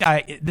Group. This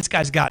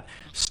guy's got,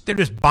 they're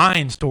just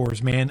buying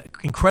stores, man.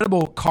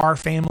 Incredible car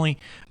family,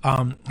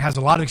 has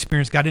a lot of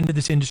experience, got into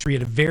this industry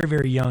at a very,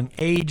 very young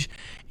age.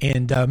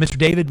 And Mr.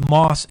 David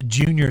Moss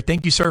Jr.,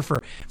 thank you, sir,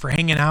 for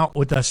hanging out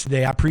with us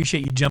today. I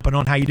appreciate you jumping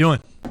on. How you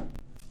doing?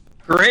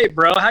 Great,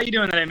 bro. How you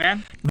doing today,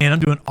 man? Man, I'm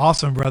doing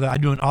awesome, brother. I'm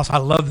doing awesome. I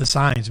love the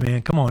signs,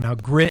 man. Come on now,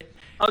 grit.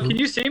 Oh, can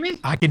you see me?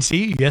 I can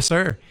see you. Yes,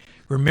 sir.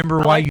 Remember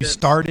why you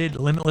started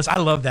Limitless. I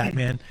love that,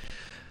 man.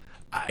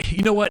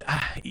 You know what?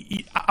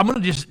 I'm going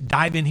to just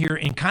dive in here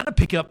and kind of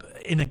pick up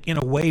in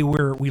a way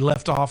where we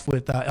left off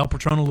with El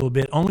Patron a little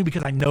bit, only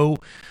because I know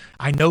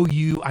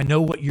you. I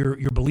know what your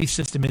belief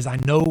system is. I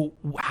know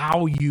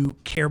how you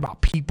care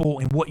about people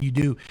and what you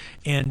do.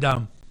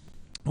 And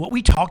what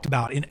we talked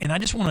about, and I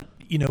just want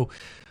to,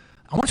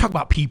 I want to talk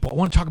about people. I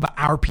want to talk about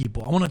our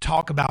people. I want to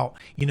talk about,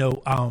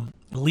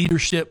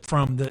 leadership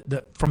from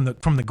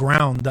the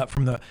ground up,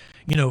 from the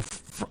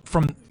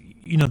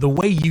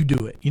way you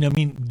do it.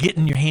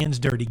 Getting your hands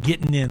dirty,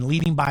 getting in,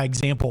 leading by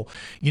example.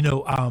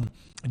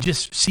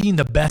 Just seeing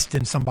the best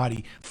in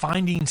somebody,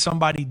 finding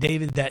somebody,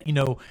 David, that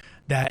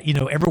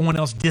everyone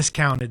else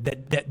discounted,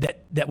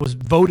 that was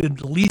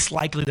voted least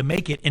likely to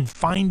make it, and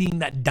finding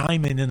that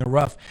diamond in the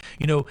rough.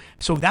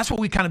 So that's what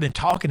we kind of been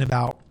talking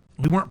about.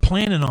 We weren't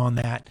planning on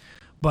that.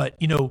 But,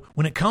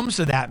 when it comes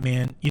to that,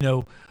 man,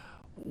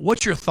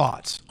 what's your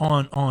thoughts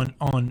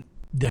on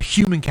the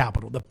human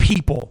capital, the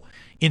people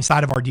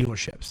inside of our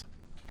dealerships?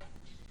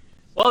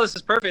 Well, this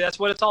is perfect. That's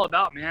what it's all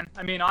about, man.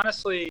 I mean,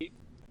 honestly,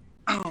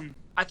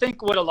 I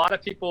think what a lot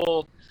of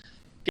people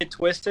get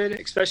twisted,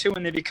 especially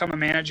when they become a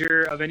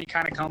manager of any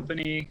kind of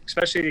company,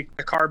 especially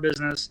the car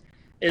business,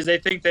 is they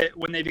think that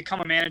when they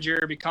become a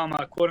manager, become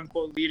a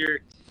quote-unquote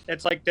leader,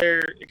 it's like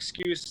their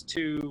excuse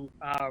to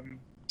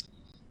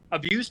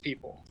abuse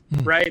people.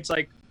 Right? It's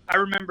like, I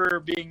remember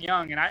being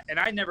young, and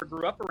I never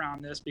grew up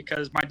around this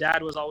because my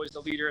dad was always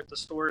the leader at the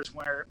stores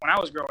when I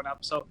was growing up.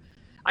 So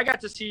I got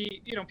to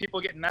see,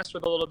 people getting messed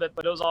with a little bit,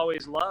 but it was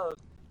always love.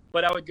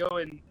 But I would go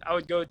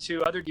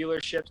to other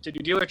dealerships to do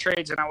dealer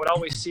trades, and I would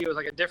always see it was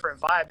like a different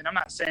vibe. And I'm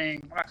not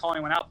calling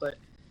anyone out, but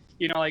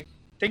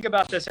think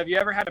about this. Have you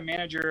ever had a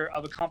manager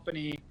of a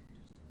company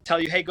tell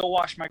you, hey, go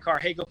wash my car.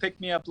 Hey, go pick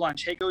me up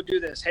lunch. Hey, go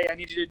do this. Hey, I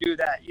need you to do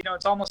that.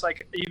 It's almost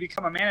like you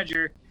become a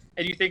manager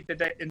and you think that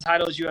that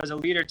entitles you as a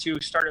leader to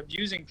start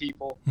abusing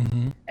people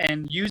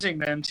and using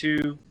them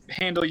to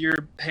handle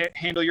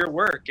your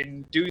work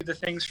and do the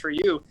things for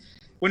you.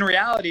 When in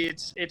reality,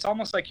 it's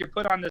almost like you're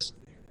put on this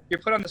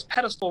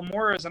pedestal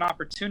more as an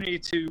opportunity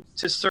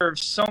to serve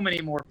so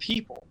many more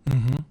people.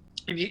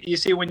 You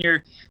see, when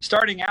you're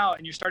starting out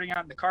in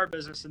the car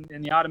business and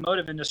in the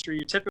automotive industry,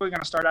 you're typically going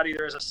to start out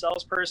either as a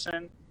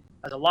salesperson,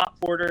 as a lot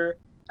porter,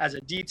 as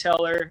a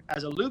detailer,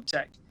 as a lube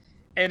tech.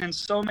 And in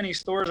so many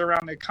stores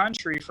around the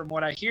country, from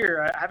what I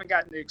hear, I haven't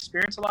gotten to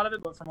experience a lot of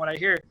it, but from what I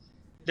hear,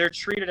 they're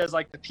treated as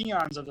like the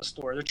peons of the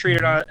store. They're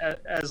treated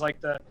as like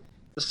the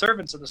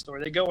servants of the store.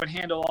 They go and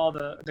handle all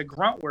the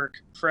grunt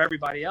work for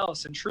everybody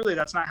else. And truly,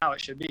 that's not how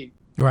it should be.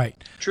 Right.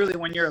 Truly,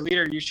 when you're a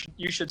leader,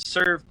 you should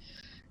serve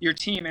your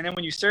team. And then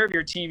when you serve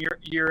your team,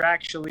 you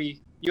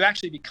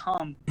actually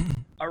become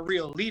a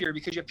real leader,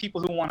 because you have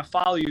people who want to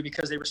follow you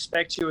because they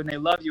respect you and they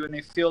love you and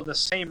they feel the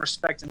same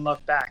respect and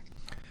love back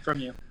from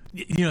you.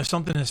 You know,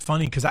 something that's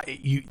funny, because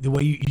the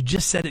way you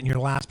just said it in your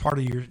last part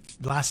of your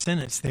last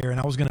sentence there, and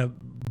I was gonna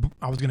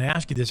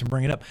ask you this and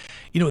bring it up.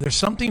 You know, there's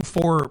something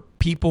for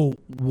people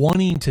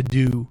wanting to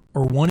do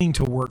or wanting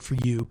to work for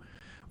you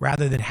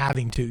rather than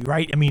having to,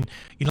 right? I mean,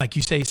 like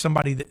you say,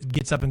 somebody that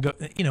gets up and go,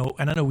 you know,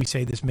 and I know we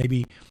say this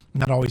maybe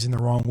not always in the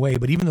wrong way,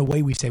 but even the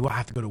way we say, well, I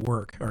have to go to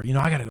work, or, you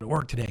know, I got to go to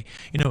work today,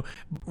 you know,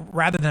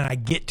 rather than I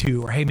get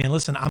to, or, hey man,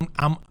 listen,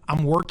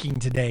 I'm working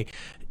today.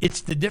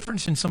 It's the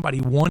difference in somebody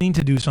wanting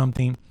to do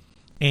something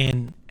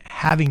and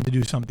having to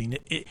do something.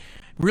 It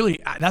really,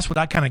 that's what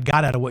I kind of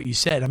got out of what you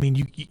said. I mean,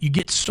 you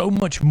get so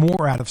much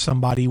more out of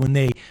somebody when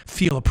they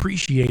feel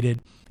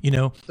appreciated, you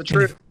know. The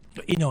truth.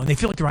 And they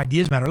feel like their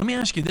ideas matter. Let me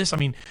ask you this. I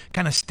mean,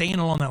 kind of staying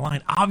along that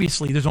line.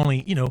 Obviously, there's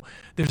only, you know,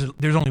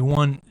 there's only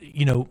one,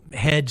 you know,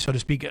 head, so to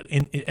speak,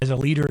 as a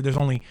leader. There's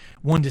only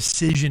one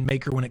decision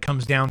maker when it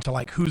comes down to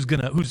like who's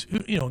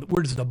you know,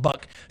 where does the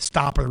buck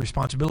stop or the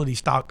responsibility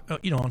stop,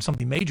 you know, on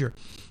something major.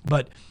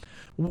 But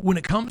when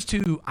it comes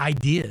to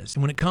ideas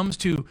and when it comes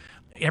to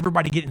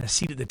everybody getting a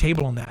seat at the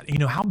table on that, you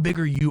know, how big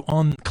are you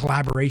on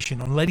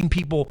collaboration, on letting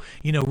people,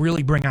 you know,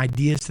 really bring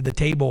ideas to the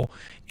table?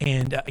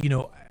 And, you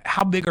know,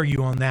 how big are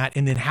you on that?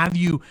 And then have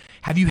you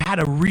had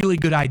a really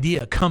good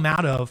idea come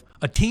out of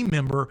a team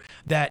member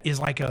that is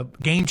like a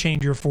game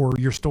changer for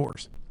your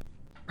stores?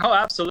 Oh,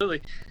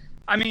 absolutely.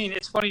 I mean,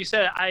 it's funny you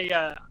said it.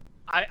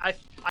 I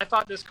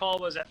thought this call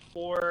was at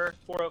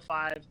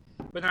 4:05,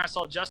 but then I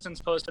saw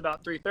Justin's post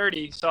about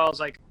 3:30. So I was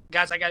like,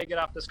 guys, I got to get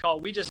off this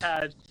call.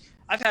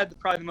 I've had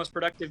probably the most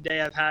productive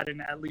day I've had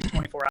in at least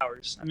 24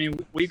 hours. I mean,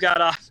 we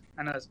got off,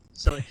 I know it's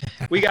silly.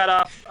 We got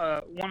off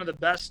one of the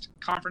best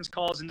conference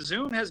calls, and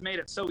Zoom has made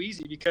it so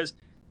easy because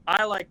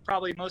I, like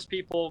probably most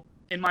people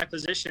in my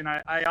position,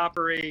 I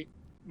operate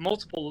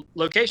multiple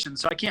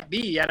locations. So I can't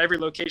be at every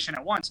location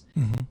at once.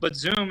 But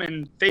Zoom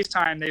and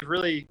FaceTime, they've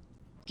really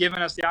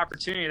given us the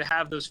opportunity to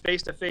have those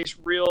face-to-face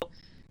real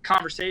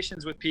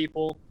conversations with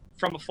people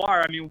from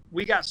afar. I mean,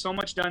 we got so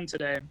much done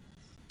today.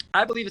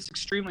 I believe it's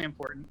extremely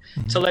important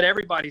to let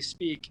everybody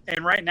speak.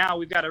 And right now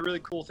we've got a really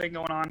cool thing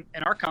going on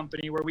in our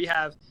company where we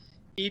have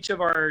each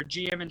of our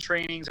GM and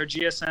trainings, our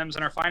GSMs,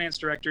 and our finance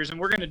directors, and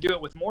we're going to do it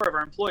with more of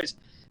our employees.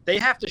 They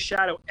have to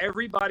shadow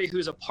everybody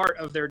who's a part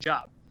of their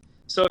job.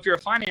 So if you're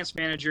a finance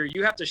manager,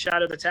 you have to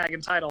shadow the tag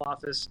and title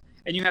office,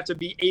 and you have to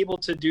be able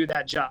to do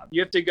that job.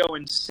 You have to go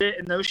and sit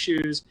in those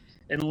shoes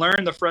and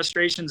learn the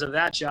frustrations of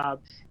that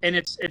job. And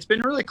it's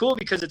been really cool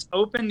because it's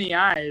opened the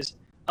eyes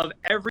of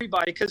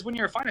everybody. Because when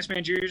you're a finance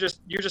manager,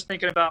 you're just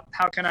thinking about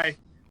how can I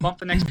bump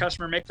the next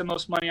customer, make the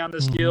most money on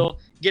this deal,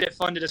 get it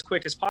funded as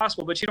quick as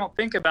possible. But you don't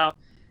think about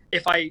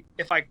if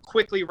I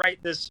quickly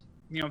write this,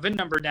 you know, VIN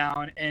number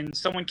down and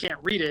someone can't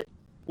read it,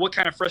 what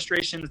kind of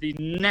frustrations the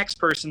next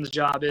person's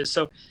job is.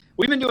 So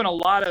we've been doing a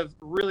lot of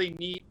really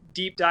neat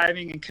deep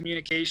diving and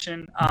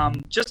communication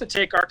just to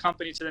take our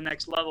company to the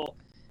next level.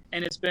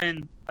 And it's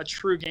been a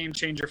true game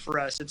changer for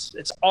us.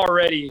 It's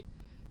already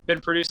been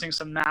producing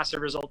some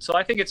massive results. So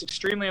I think it's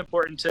extremely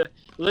important to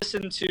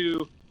listen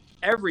to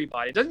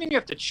everybody. It doesn't mean you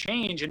have to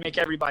change and make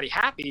everybody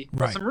happy.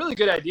 Right. But some really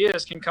good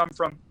ideas can come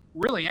from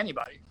really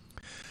anybody.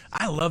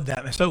 I love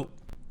that. So,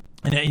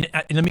 and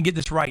let me get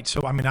this right.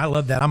 So, I mean, I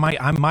love that.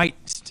 I might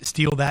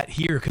steal that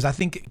here because I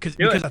think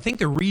because I think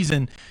the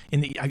reason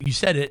you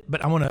said it,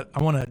 but I want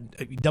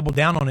to double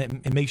down on it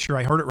and make sure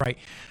I heard it right.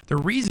 The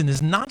reason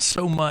is not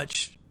so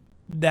much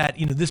that,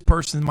 you know, this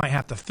person might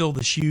have to fill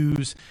the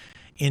shoes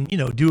and, you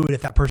know, do it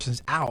if that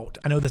person's out.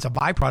 I know that's a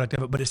byproduct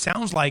of it, but it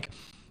sounds like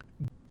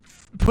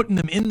putting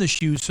them in the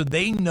shoes so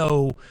they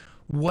know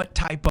what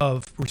type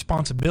of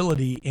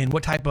responsibility and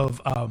what type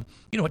of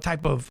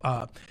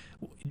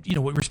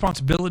what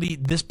responsibility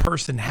this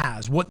person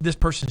has, what this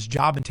person's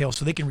job entails,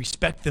 so they can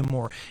respect them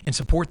more and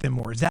support them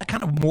more. Is that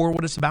kind of more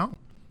what it's about?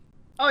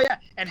 Oh yeah,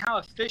 and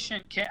how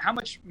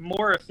much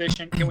more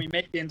efficient can we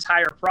make the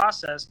entire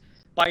process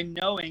by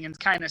knowing and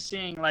kind of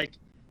seeing, like,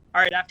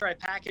 all right, after I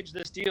package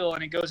this deal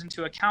and it goes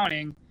into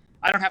accounting,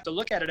 I don't have to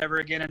look at it ever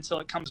again until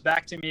it comes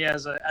back to me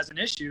as an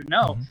issue.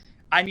 No,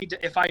 I need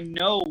to, if I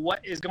know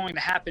what is going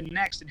to happen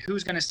next and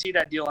who's going to see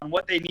that deal and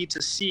what they need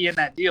to see in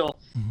that deal,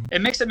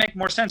 it makes it make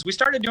more sense. We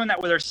started doing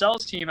that with our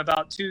sales team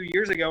about 2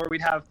 years ago, where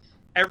we'd have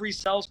every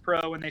sales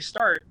pro, when they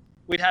start,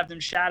 we'd have them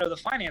shadow the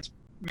finance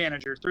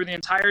manager through the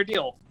entire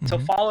deal to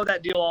follow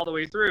that deal all the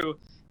way through.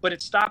 But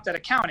it stopped at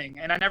accounting,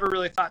 and I never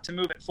really thought to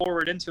move it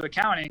forward into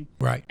accounting.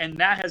 Right. And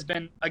that has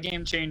been a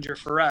game changer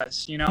for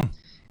us, you know.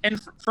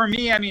 And for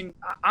me, I mean,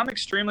 I'm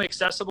extremely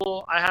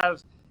accessible.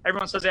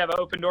 Everyone says they have an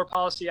open door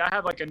policy. I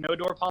have like a no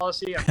door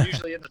policy. I'm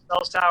usually in the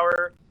sales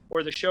tower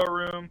or the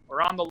showroom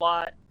or on the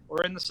lot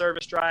or in the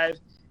service drive.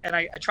 And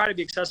I try to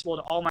be accessible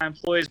to all my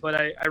employees. But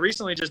I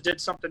recently just did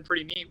something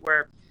pretty neat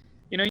where,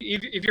 you know,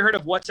 if you heard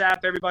of WhatsApp,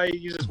 everybody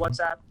uses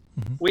WhatsApp.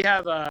 We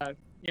have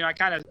you know, I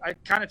kind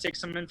of take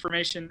some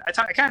information. I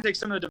kind of take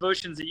some of the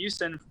devotions that you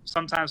send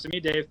sometimes to me,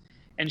 Dave,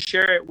 and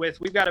share it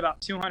with. We've got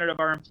about 200 of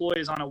our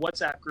employees on a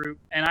WhatsApp group,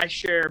 and I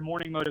share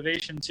morning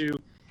motivation to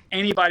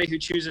anybody who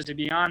chooses to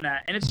be on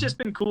that. And it's just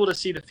been cool to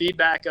see the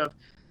feedback of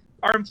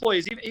our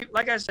employees. Even,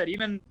 like I said,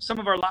 even some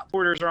of our lot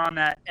porters are on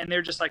that, and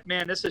they're just like,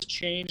 man, this has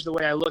changed the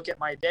way I look at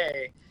my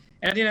day.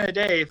 And at the end of the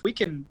day, if we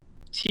can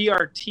tee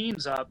our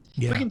teams up,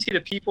 if we can tee the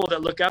people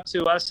that look up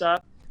to us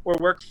up or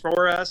work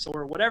for us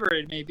or whatever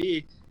it may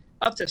be,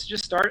 up to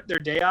just start their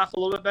day off a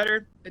little bit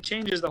better, it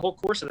changes the whole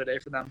course of the day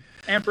for them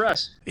and for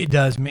us. It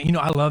does, man. You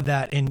know, I love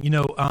that. And, you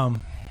know,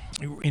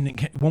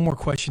 and one more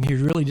question here,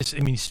 really just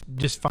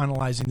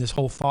finalizing this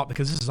whole thought,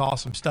 because this is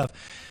awesome stuff.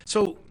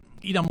 So,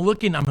 you know,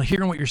 I'm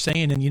hearing what you're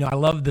saying, and, you know, I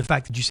love the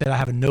fact that you said I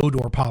have a no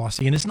door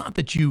policy. And it's not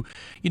that you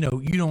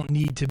don't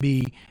need to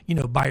be, you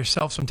know, by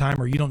yourself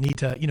sometime, or you don't need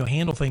to, you know,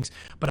 handle things,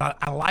 but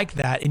I like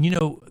that. And, you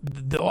know,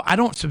 I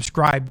don't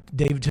subscribe,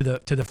 David,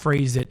 to the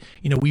phrase that,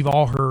 you know, we've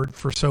all heard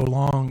for so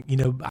long. You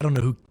know, I don't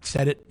know who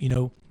said it, you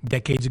know,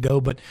 decades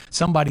ago, but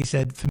somebody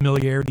said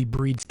familiarity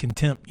breeds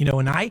contempt, you know,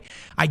 and I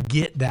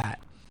get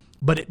that,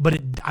 but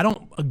I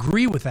don't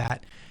agree with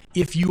that.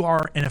 If you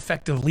are an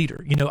effective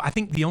leader, you know, I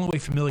think the only way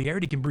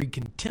familiarity can breed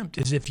contempt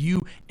is if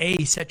you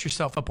set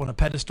yourself up on a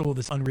pedestal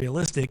that's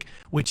unrealistic,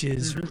 which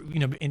is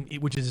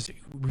which is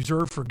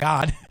reserved for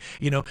God,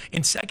 you know.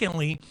 And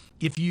secondly,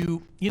 if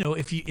you don't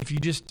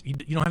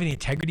have any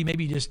integrity,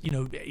 maybe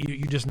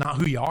you're just not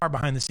who you are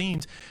behind the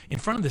scenes, in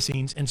front of the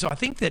scenes. And so I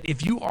think that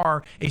if you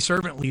are a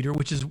servant leader,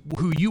 which is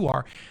who you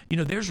are, you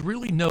know, there's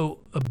really no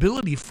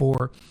ability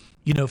for,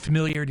 you know,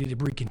 familiarity to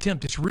breed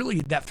contempt. It's really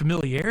that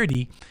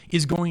familiarity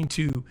is going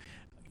to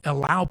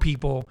allow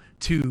people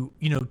to,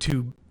 you know,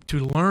 to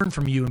learn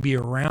from you and be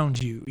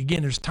around you.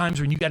 Again, there's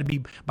times when you got to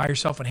be by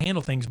yourself and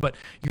handle things, but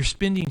you're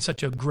spending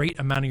such a great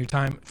amount of your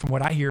time, from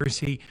what I hear, is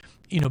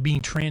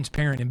being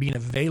transparent and being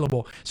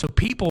available so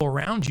people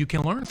around you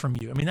can learn from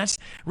you. I mean,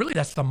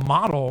 that's the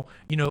model,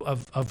 you know,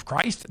 of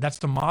Christ. That's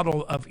the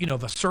model of, you know,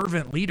 of a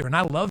servant leader. And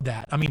I love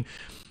that. I mean,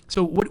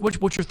 so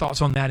what's your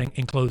thoughts on that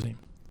in closing?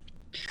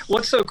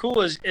 What's so cool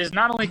is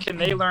not only can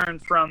they learn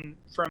from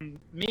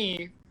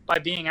me by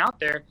being out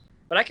there,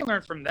 but I can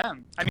learn from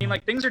them. I mean,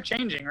 like, things are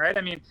changing, right?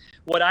 I mean,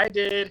 what I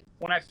did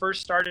when I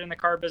first started in the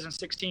car business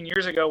 16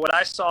 years ago, what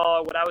I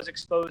saw, what I was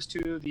exposed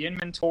to, the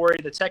inventory,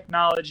 the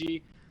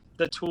technology,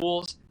 the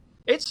tools,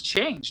 it's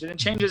changed, and it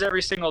changes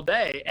every single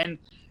day. And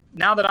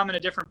now that I'm in a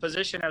different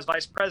position as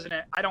vice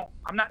president,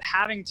 I'm not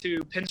having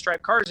to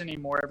pinstripe cars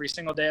anymore every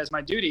single day as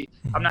my duty.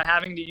 I'm not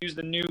having to use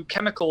the new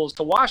chemicals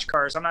to wash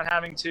cars. I'm not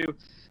having to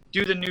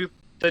do the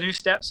new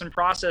steps and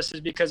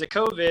processes because of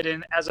COVID.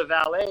 And as a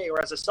valet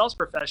or as a sales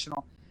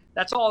professional,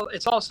 it's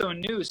all so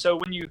new. So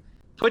when you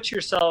put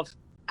yourself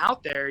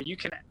out there, you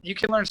can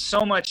learn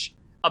so much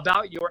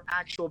about your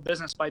actual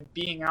business by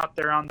being out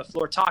there on the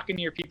floor, talking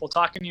to your people,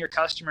 talking to your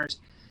customers.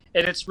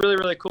 And it's really,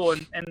 really cool.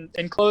 And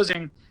in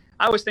closing,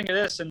 I always think of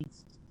this, and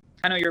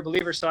I know you're a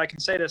believer, so I can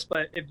say this,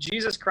 but if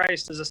Jesus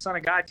Christ as the Son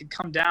of God could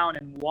come down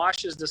and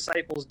wash his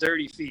disciples'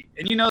 dirty feet,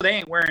 and you know they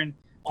ain't wearing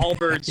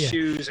Allbirds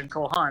shoes and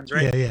Cole Haans,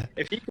 right? Yeah.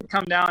 If he could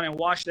come down and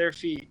wash their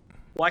feet,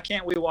 why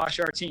can't we wash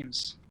our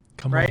teams?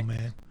 Come right? on,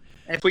 man.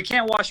 And if we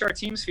can't wash our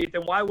team's feet,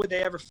 then why would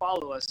they ever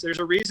follow us? There's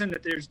a reason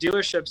that there's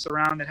dealerships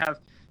around that have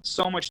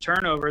so much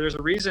turnover. There's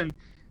a reason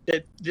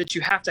that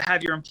you have to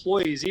have your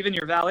employees, even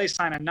your valets,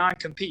 sign a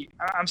non-compete.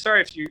 I'm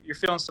sorry if you're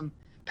feeling some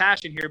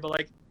passion here, but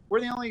like,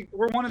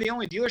 we're one of the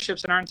only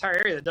dealerships in our entire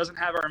area that doesn't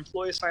have our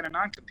employees sign a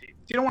non-compete.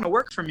 If you don't want to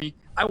work for me,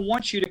 I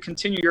want you to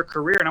continue your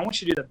career, and I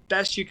want you to do the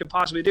best you can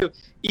possibly do,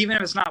 even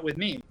if it's not with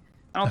me.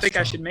 I don't think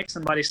I should make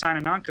somebody sign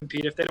a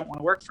non-compete if they don't want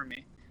to work for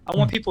me. I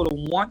want people to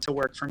want to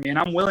work for me, and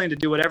I'm willing to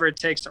do whatever it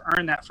takes to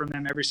earn that from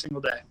them every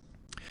single day.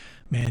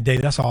 Man,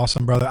 Dave, that's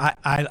awesome, brother.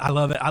 I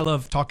love it. I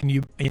love talking to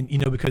you, and you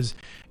know, because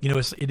you know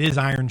it is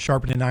iron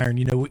sharpening iron.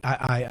 You know,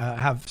 I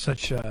have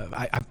such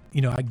I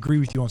agree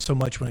with you on so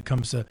much when it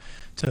comes to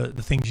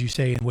the things you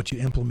say and what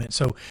you implement.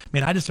 So,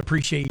 man, I just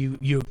appreciate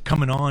you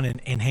coming on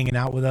and hanging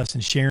out with us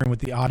and sharing with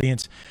the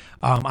audience.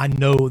 I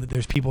know that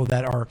there's people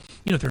that are,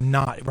 you know, they're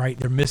not right.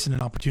 They're missing an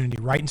opportunity,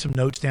 writing some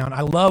notes down.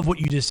 I love what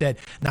you just said.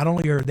 Not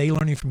only are they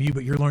learning from you,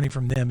 but you're learning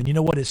from them. And you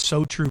know what is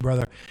so true,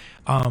 brother?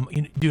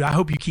 Dude, I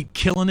hope you keep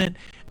killing it.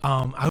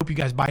 I hope you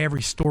guys buy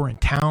every store in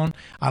town.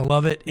 I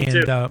love it.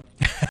 And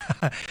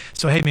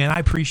So, hey, man, I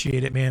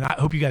appreciate it, man. I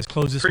hope you guys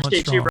close this month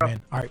Appreciate strong, you, bro.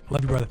 man. All right.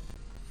 Love you, brother.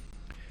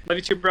 Love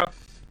you too, bro.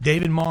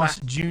 David Moss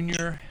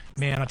Jr.,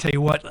 man, I'll tell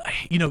you what,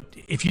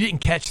 if you didn't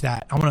catch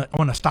that, I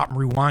want to stop and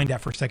rewind that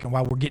for a second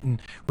while we're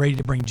getting ready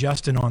to bring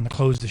Justin on to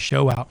close the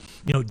show out.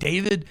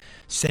 David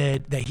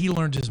said that he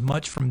learns as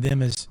much from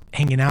them as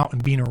hanging out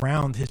and being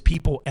around his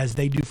people as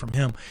they do from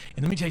him.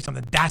 And let me tell you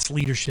something, that's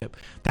leadership.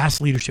 That's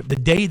leadership. The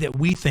day that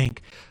we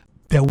think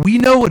that we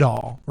know it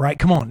all, right?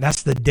 Come on,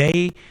 that's the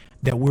day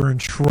that we're in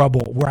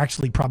trouble. We're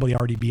actually probably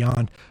already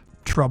beyond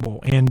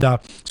trouble. And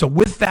so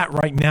with that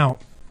right now,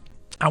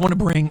 I want to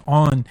bring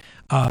on,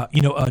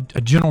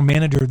 a general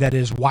manager that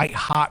is white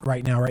hot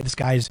right now, right? This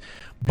guy's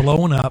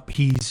blowing up.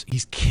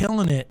 He's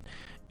killing it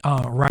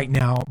right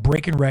now,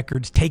 breaking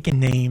records, taking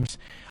names.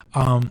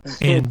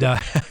 And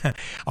I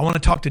want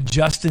to talk to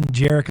Justin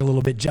Jarek a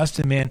little bit.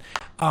 Justin, man,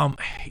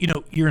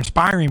 you're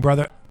inspiring,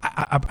 brother.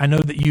 I know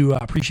that you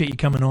appreciate you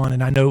coming on,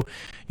 and I know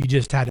you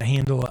just had to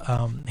handle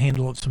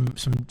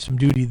some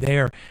duty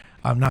there.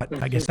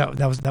 I guess that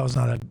was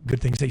not a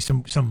good thing to say.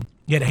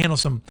 You had to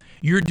handle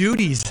your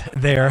duties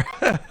there.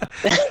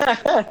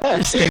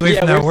 Stay away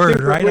from that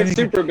word, right? We're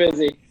super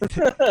busy.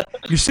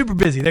 You're super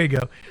busy. There you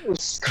go.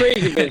 It's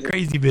crazy busy.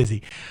 Crazy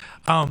busy.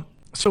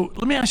 So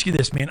let me ask you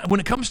this, man. When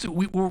it comes to,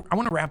 I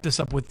want to wrap this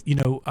up with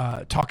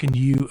talking to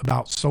you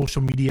about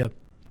social media.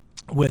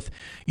 With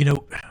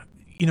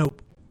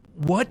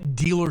what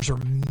dealers are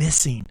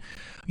missing.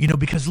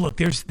 Because look,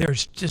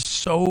 there's just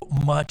so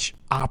much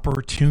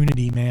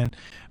opportunity, man,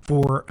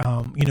 for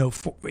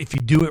if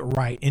you do it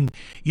right. And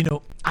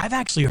I've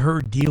actually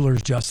heard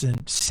dealers,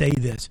 Justin, say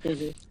this.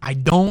 Mm-hmm. I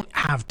don't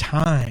have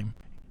time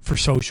for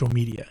social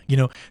media,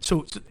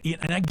 so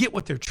and I get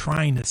what they're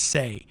trying to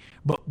say,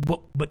 but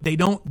they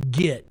don't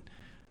get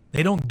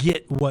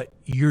what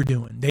you're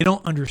doing. They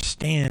don't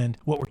understand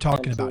what we're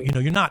talking about.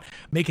 You're not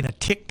making a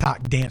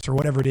TikTok dance or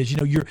whatever it is.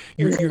 You're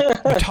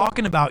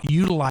talking about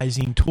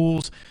utilizing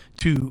tools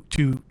to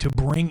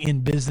bring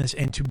in business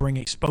and to bring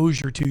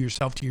exposure to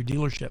yourself, to your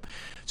dealership.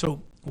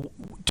 So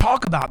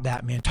talk about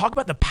that, man. Talk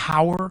about the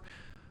power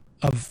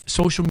of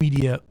social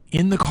media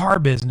in the car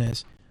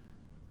business,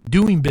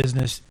 doing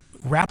business,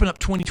 wrapping up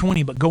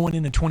 2020, but going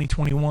into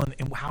 2021,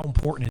 and how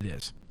important it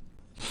is.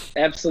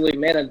 Absolutely,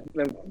 man.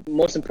 And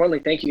most importantly,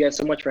 thank you guys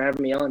so much for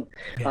having me on.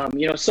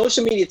 Yeah.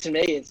 Social media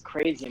today is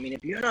crazy. I mean,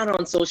 if you're not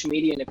on social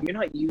media and if you're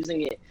not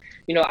using it,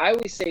 I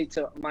always say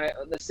to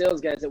the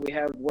sales guys that we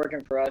have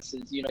working for us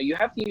is, you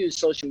have to use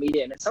social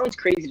media. And it sounds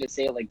crazy to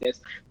say it like this,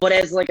 but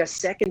as like a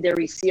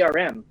secondary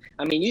CRM.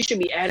 I mean, you should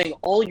be adding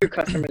all your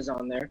customers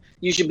on there.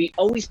 You should be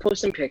always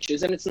posting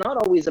pictures. And it's not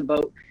always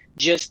about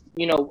just,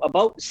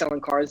 about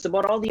selling cars. It's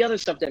about all the other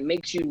stuff that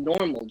makes you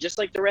normal, just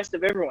like the rest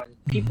of everyone.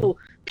 Mm-hmm.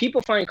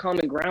 People find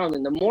common ground,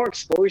 and the more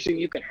exposure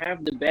you can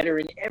have, the better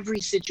in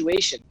every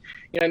situation.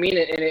 You know what I mean?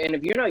 And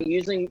if you're not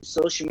using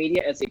social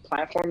media as a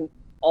platform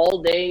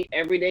all day,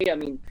 every day, I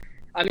mean,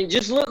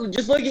 just look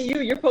at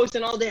you. You're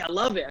posting all day. I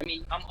love it. I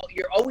mean,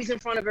 you're always in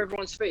front of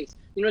everyone's face.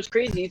 It's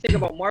crazy. You think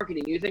about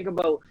marketing. You think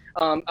about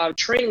a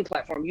training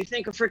platform. You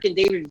think of freaking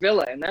David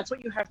Villa, and that's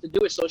what you have to do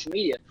with social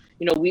media.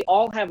 We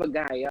all have a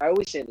guy. I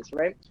always say this,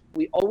 right?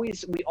 We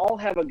all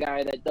have a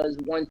guy that does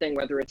one thing,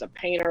 whether it's a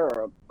painter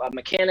or a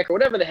mechanic or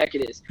whatever the heck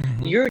it is.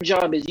 Mm-hmm. Your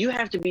job is you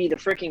have to be the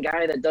freaking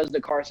guy that does the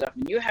car stuff.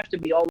 You have to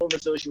be all over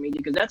social media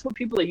because that's what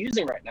people are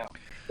using right now.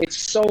 It's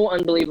so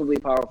unbelievably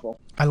powerful.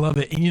 I love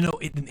it.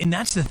 And and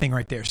that's the thing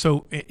right there.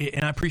 So,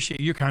 and I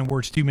appreciate your kind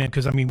words too, man,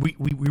 because I mean, we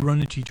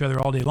run into each other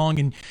all day long,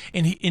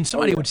 and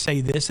somebody would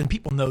say this, and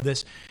people know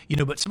this,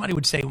 but somebody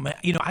would say, well,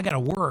 I got to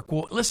work.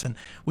 Well, listen,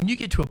 when you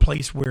get to a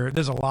place where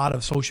there's a lot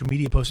of social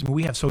media posting,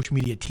 we have social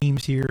media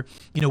teams here,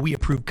 we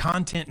approve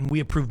content and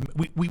we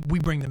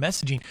bring the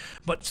messaging,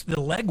 but the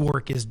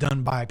legwork is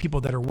done by people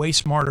that are way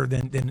smarter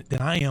than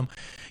I am,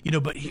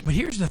 but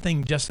here's the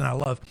thing, Justin, I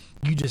love,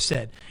 you just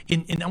said,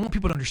 and I want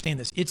people to understand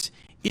this.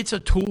 It's a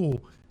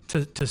tool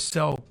to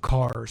sell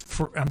cars.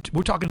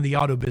 We're talking to the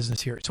auto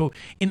business here. So,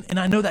 and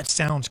I know that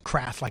sounds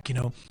crass, like,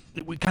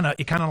 it kind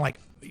of like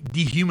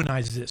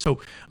dehumanizes it.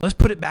 So let's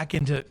put it back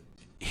into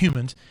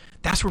humans.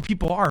 That's where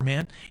people are,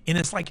 man. And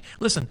it's like,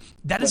 listen,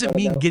 that doesn't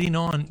mean getting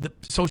on the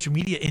social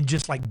media and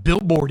just like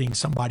billboarding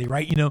somebody,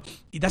 right?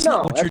 That's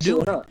not what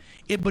you're doing.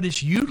 But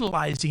it's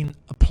utilizing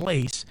a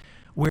place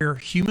where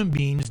human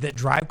beings that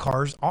drive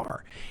cars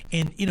are.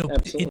 And,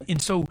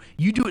 and so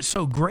you do it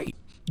so great.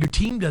 Your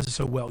team does it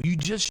so well. You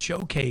just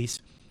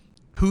showcase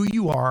who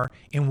you are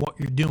and what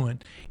you're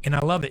doing. And I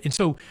love it. And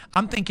so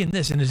I'm thinking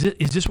this, and is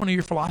this one of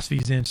your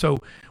philosophies then? So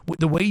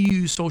the way you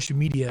use social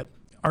media,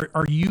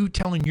 are you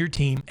telling your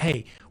team,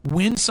 hey,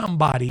 when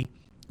somebody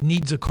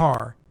needs a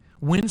car,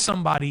 when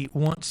somebody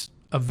wants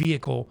a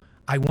vehicle,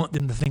 I want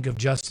them to think of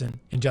Justin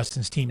and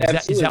Justin's team.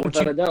 Is that what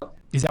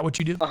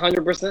you do?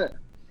 100%.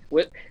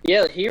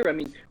 Here, I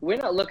mean, we're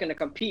not looking to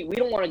compete. We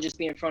don't want to just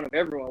be in front of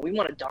everyone. We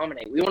want to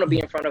dominate. We want to be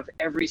in front of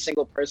every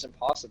single person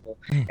possible.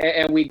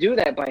 And we do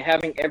that by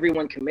having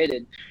everyone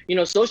committed.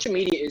 Social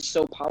media is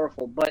so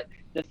powerful, but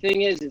the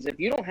thing is if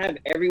you don't have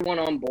everyone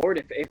on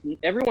board, if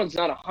everyone's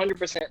not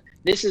 100%,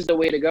 this is the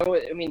way to go.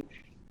 I mean,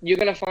 you're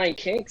gonna find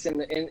kinks or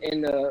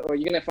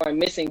you're gonna find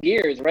missing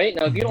gears, right?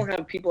 Now, if you don't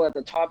have people at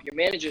the top, your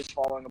managers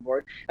following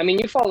aboard. I mean,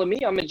 you follow me.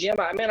 I'm a GM.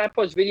 I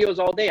post videos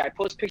all day. I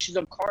post pictures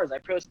of cars. I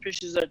post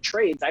pictures of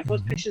trades. I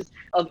post pictures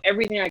of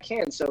everything I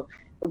can. So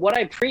what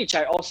I preach,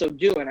 I also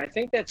do, and I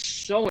think that's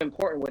so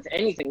important with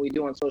anything we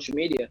do on social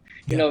media.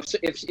 You know,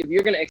 if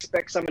you're gonna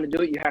expect someone to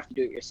do it, you have to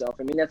do it yourself.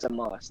 I mean, that's a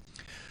must.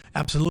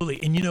 Absolutely.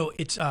 And,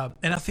 it's, and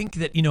I think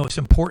that, it's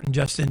important,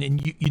 Justin,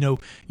 and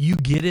you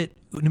get it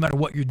no matter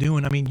what you're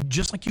doing. I mean,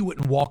 just like you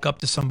wouldn't walk up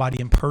to somebody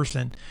in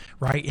person,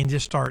 right, and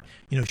just start,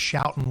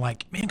 shouting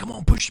like, man, come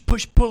on, push,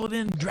 pull it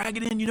in, drag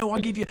it in, I'll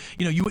give you,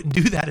 you wouldn't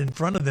do that in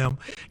front of them.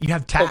 You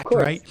have tact,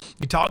 right?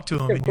 You talk to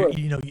them, and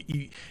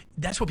you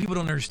that's what people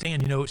don't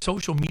understand.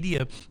 Social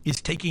media is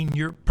taking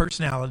your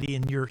personality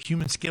and your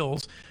human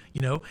skills,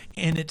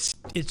 and it's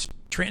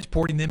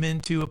transporting them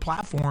into a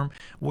platform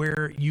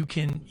where you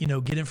can,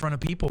 get in front of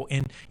people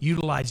and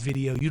utilize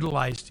video,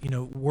 utilize,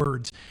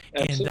 words.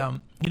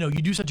 Absolutely. And,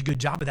 you do such a good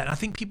job of that. And I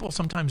think people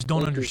sometimes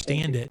don't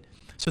understand it.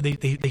 So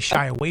they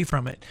shy away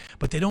from it,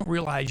 but they don't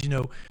realize,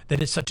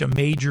 that it's such a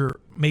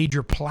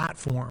major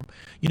platform.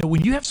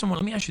 When you have someone,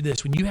 let me ask you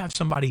this, when you have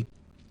somebody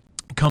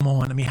come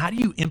on, I mean, how do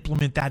you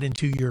implement that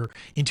into your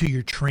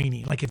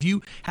training? Like if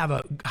you have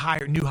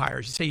new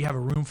hires, say you have a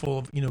room full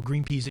of,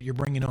 green peas that you're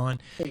bringing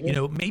on,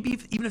 maybe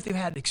even if they've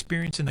had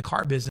experience in the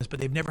car business, but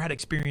they've never had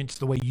experience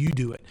the way you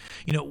do it.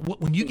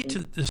 When you get to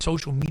the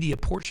social media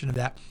portion of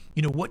that,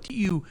 what do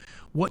you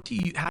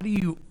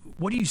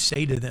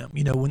say to them,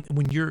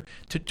 when you're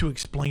to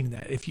explain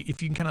that, if you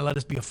can kind of let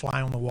us be a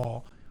fly on the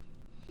wall?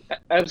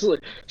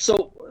 Absolutely.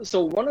 So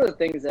one of the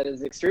things that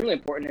is extremely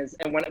important is,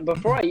 and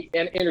before I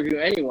interview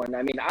anyone,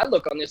 I mean, I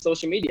look on their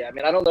social media. I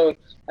mean, I don't know.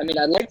 I mean,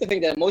 I'd like to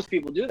think that most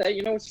people do that.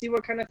 See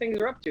what kind of things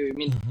they're up to. I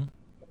mean,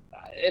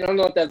 I don't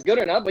know if that's good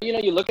or not, but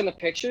you look in the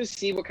pictures,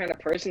 see what kind of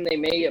person they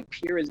may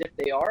appear as if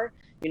they are.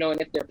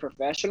 And if they're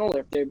professional,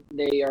 or if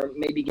they are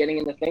maybe getting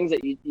into things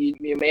that you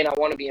may not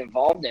want to be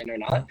involved in or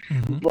not.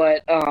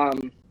 But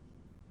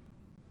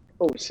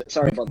oh,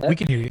 sorry about that. We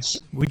can hear you.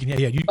 We can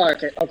hear you.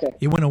 Okay.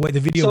 It went away.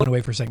 The video went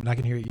away for a second. I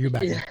can hear you. You're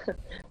back. Yeah.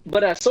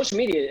 But social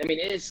media, I mean,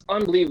 it's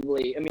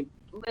unbelievably. I mean,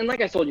 and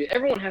like I told you,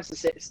 everyone has to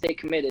stay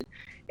committed,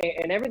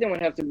 and everyone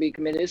has to be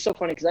committed. It's so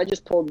funny because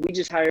we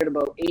just hired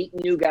about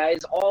 8 new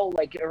guys, all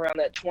like around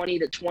that 20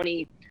 to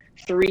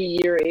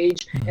 23-year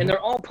age, and they're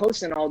all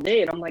posting all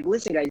day. And I'm like,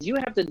 listen, guys, you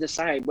have to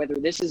decide whether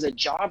this is a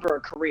job or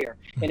a career.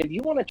 And if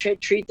you want to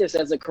treat this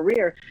as a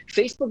career,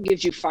 Facebook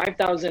gives you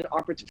 5,000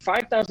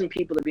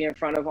 people to be in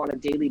front of on a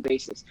daily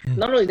basis.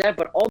 Not only that,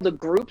 but all the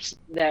groups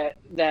that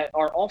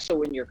are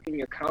also in your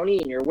county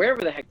and your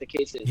wherever the heck the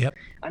case is. Yep.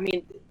 I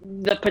mean,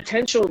 the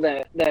potential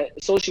that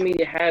social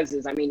media has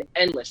is, I mean,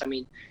 endless. I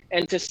mean,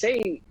 and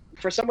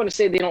for someone to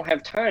say they don't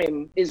have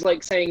time is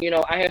like saying,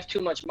 I have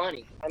too much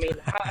money. I mean,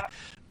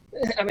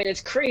 I mean,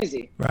 it's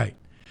crazy. Right.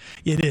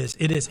 It is.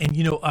 And,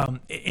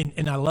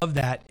 and I love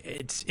that.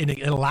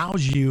 It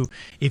allows you,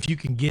 if you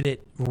can get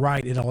it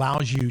right, it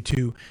allows you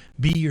to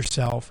be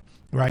yourself,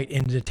 right?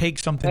 And to take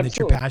something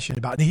Absolutely. That you're passionate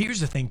about. And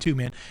here's the thing too,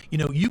 man,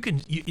 you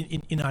can,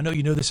 I know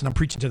you know this and I'm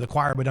preaching to the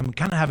choir, but I'm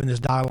kind of having this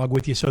dialogue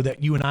with you so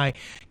that you and I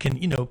can,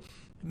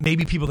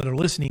 maybe people that are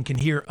listening can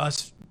hear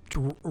us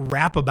to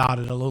rap about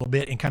it a little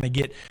bit and kind of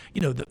get,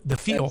 the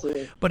feel.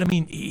 Absolutely. But I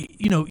mean,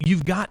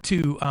 you've got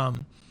to,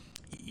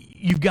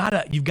 you've got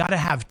to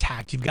have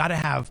tact. You've got to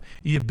have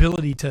the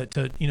ability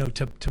to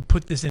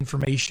put this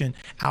information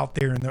out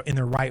there in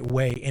the right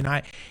way.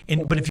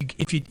 But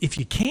if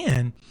you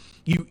can,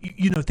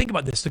 think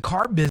about this. The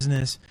car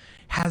business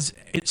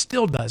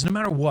still does, no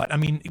matter what. I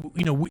mean,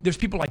 there's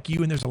people like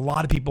you, and there's a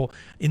lot of people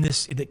in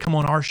this that come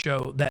on our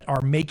show that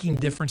are making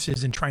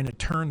differences and trying to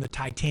turn the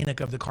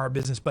Titanic of the car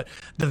business. But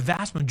the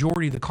vast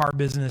majority of the car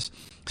business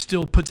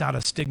still puts out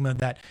a stigma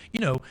that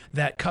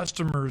that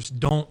customers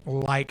don't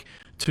like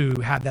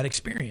to have that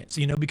experience,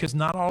 because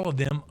not all of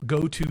them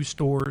go to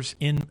stores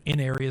in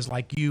areas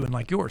like you and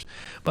like yours.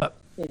 But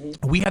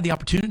we have the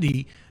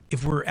opportunity,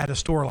 if we're at a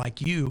store like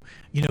you,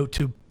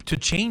 to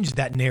change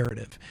that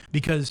narrative,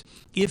 because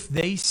if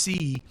they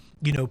see,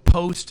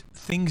 post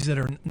things that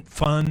are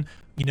fun,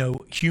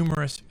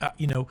 humorous,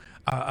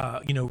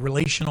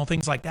 relational,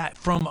 things like that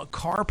from a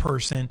car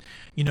person,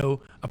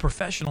 a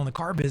professional in the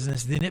car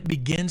business, then it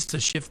begins to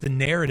shift the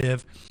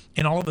narrative,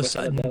 and all of a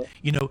sudden,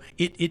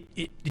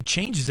 it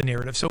changes the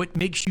narrative. So it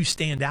makes you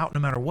stand out no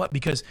matter what,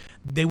 because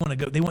they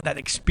want that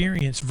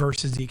experience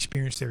versus the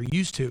experience they're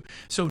used to.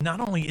 So not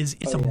only is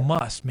it's a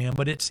must, man,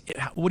 but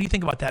what do you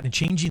think about that and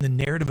changing the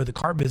narrative of the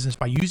car business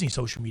by using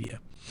social media?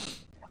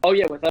 Oh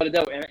yeah, without a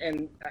doubt.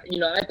 And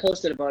I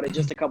posted about it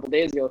just a couple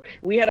days ago.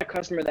 We had a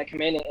customer that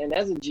came in, and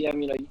as a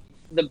GM,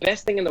 the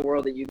best thing in the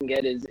world that you can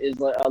get is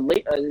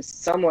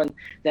someone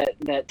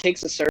that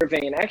takes a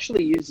survey and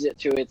actually uses it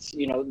to its,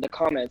 the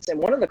comments. And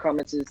one of the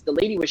comments is the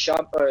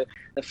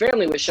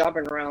family was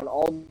shopping around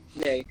all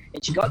day,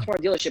 and she got to our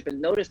dealership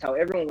and noticed how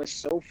everyone was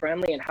so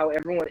friendly and how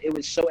it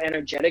was so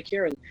energetic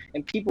here,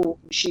 and people,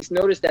 she's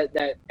noticed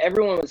that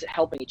everyone was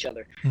helping each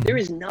other. Mm-hmm. There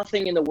is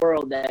nothing in the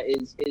world that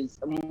is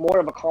more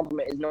of a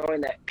compliment, is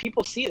knowing that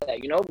people see that,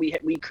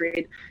 we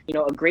create,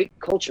 a great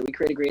culture, we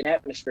create a great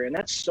atmosphere, and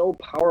that's so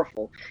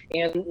powerful.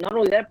 And not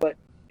only that, but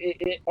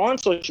it on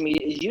social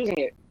media is using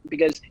it,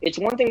 because it's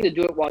one thing to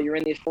do it while you're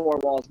in these four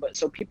walls, but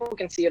so people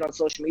can see it on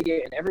social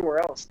media and everywhere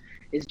else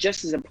is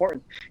just as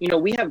important.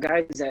 We have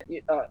guys that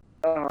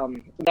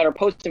are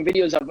posting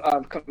videos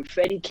of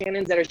confetti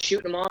cannons that are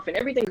shooting them off, and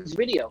everything's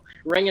video,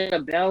 ringing a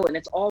bell, and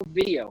it's all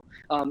video,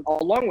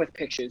 along with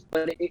pictures,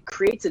 but it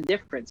creates a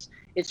difference.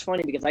 It's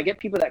funny because I get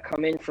people that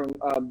come in from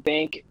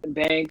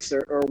banks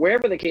or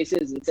wherever the case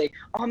is and say,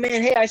 "Oh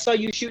man, hey, I saw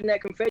you shooting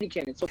that confetti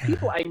cannon." So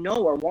people I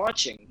know are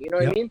watching. You know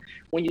what I mean?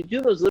 When you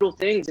do those little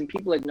things and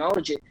people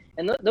acknowledge it,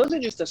 and those are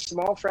just a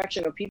small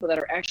fraction of people that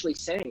are actually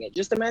saying it.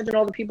 Just imagine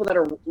all the people that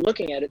are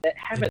looking at it that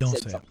haven't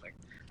said something.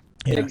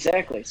 Yeah.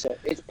 Exactly. So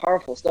it's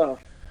powerful stuff.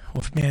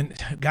 Well, man,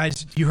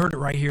 guys, you heard it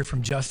right here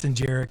from Justin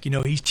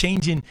Jarek. He's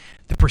changing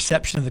the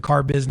perception of the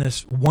car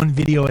business one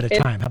video at a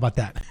time. How about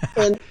that?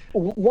 And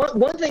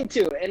one thing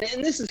too, and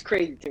this is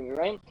crazy to me,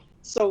 right?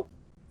 So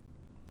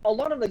a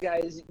lot of the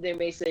guys, they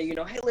may say,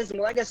 hey, listen,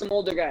 well, I got some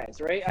older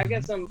guys, right? I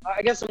got some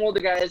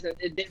older guys that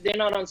they're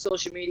not on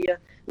social media.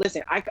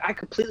 Listen, I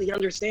completely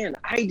understand.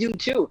 I do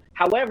too.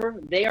 However,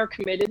 they are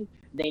committed.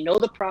 They know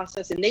the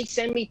process, and they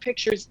send me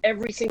pictures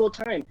every single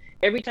time.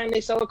 Every time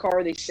they sell a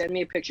car, they send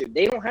me a picture.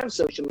 They don't have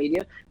social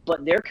media,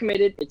 but they're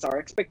committed. It's our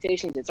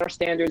expectations. It's our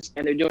standards,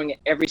 and they're doing it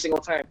every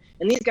single time.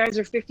 And these guys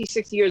are 50,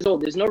 60 years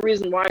old. There's no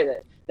reason why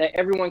that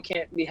everyone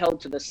can't be held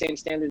to the same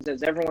standards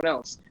as everyone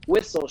else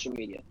with social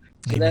media.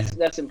 So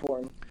that's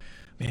important.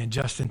 Man,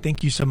 Justin,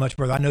 thank you so much,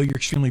 brother. I know you're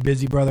extremely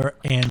busy, brother,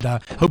 and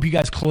hope you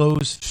guys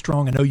close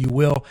strong. I know you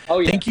will. Oh,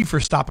 yeah. Thank you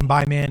for stopping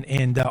by, man,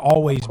 and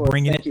always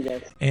bringing Thank it. You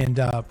guys. And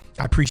I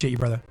appreciate you,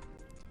 brother.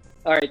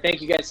 All right,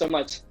 thank you guys so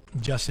much.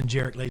 Justin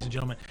Jarek, ladies and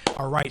gentlemen.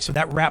 All right, so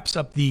that wraps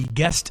up the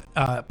guest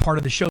part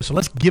of the show. So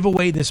let's give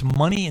away this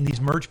money in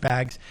these merch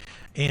bags.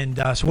 And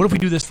so what if we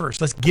do this first?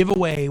 Let's give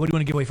away. What do you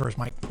want to give away first,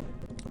 Mike?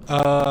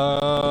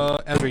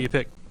 Ezra, you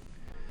pick.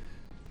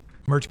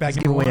 Merch bag.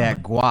 Let's give away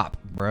that guap,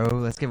 bro.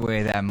 Let's give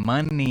away that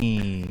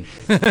money.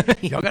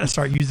 Y'all got to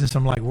start using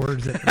some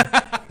words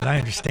that I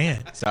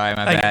understand. Sorry,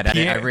 my bad.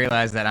 I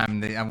realized that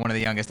I'm one of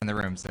the youngest in the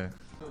room. So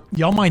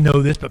y'all might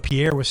know this, but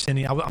Pierre was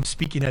sending. I'm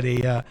speaking at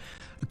a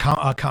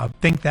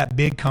Think That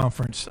Big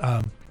conference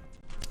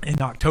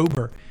in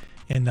October,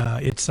 and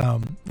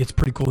it's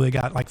pretty cool. They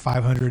got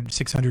 500,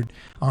 600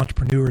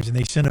 entrepreneurs, and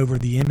they sent over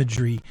the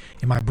imagery.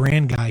 And my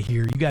brand guy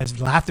here, you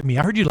guys laughed at me.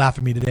 I heard you laugh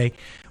at me today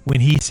when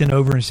he sent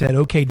over and said,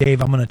 "Okay,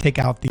 Dave, I'm going to take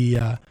out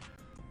the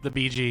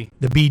BG."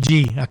 The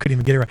BG. I couldn't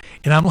even get it right.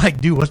 And I'm like,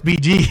 dude, what's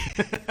BG?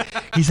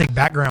 He's like,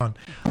 background.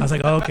 I was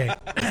like, oh, okay.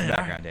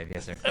 Background, Dave.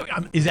 Yes, sir.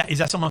 Is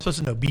that something I'm supposed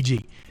to know?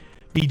 BG.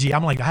 BG.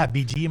 I'm like, I have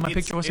BG in my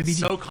picture. What's the BG? It's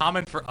so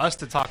common for us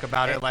to talk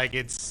about it.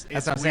 That's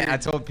what I'm saying. I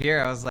told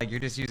Pierre, I was like, you're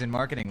just using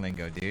marketing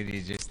lingo,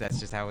 dude. That's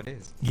just how it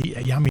is.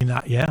 Yeah. I mean,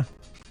 yeah.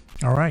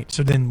 All right.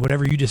 So then,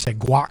 whatever you just said,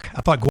 guac.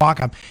 I thought guac.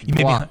 You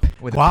made guap, me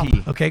with guap. a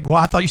P. Okay,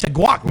 guac. I thought you said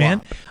guac,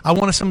 man. I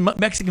wanted some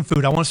Mexican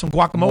food. I wanted some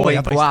guacamole. Muy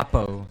I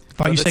guapo.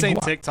 thought you said ain't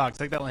guac. TikTok.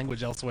 Take that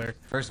language elsewhere.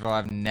 First of all,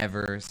 I've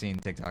never seen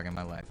TikTok in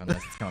my life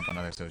unless it's come up on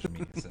other social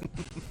media. So.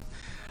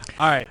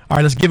 All right.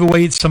 Let's give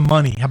away some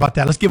money. How about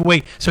that? Let's give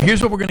away. So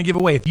here's what we're going to give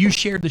away. If you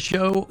shared the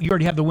show, you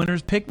already have the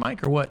winners picked,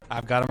 Mike, or what?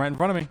 I've got them right in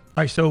front of me.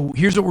 All right, so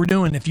here's what we're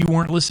doing. If you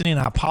weren't listening,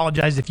 I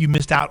apologize if you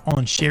missed out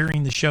on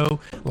sharing the show,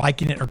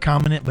 liking it, or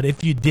commenting it. But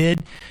if you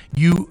did,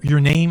 your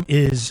name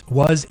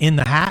was in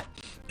the hat,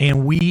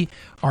 and we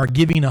are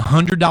giving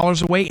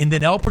 $100 away. And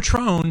then El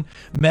Patron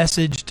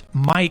messaged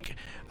Mike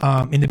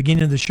in the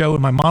beginning of the show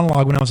in my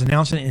monologue when I was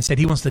announcing it and said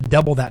he wants to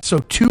double that. So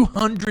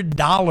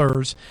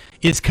 $200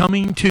 is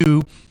coming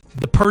to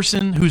the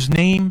person whose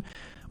name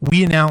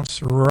we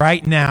announce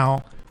right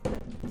now.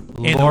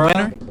 And Laura the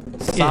winner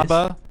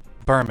Saba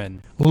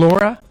Berman.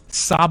 Laura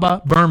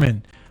Saba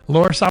Berman.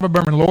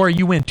 Laura,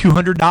 you win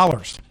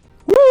 $200.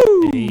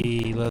 Woo!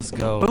 Hey, let's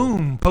go.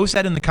 Boom. Post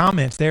that in the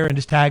comments there and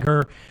just tag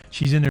her.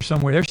 She's in there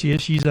somewhere. There she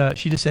is. She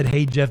just said,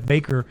 "Hey, Jeff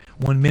Baker,"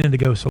 1 minute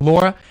ago. So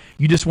Laura,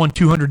 you just won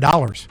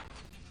 $200.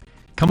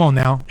 Come on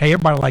now. Hey,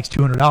 everybody likes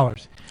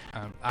 $200.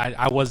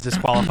 I was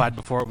disqualified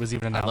before it was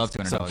even announced.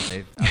 I love $200,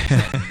 Dave.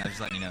 I'm just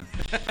letting you know.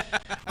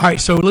 All right,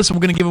 so listen,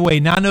 we're going to give away.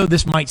 Now, I know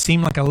this might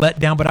seem like a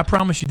letdown, but I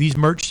promise you these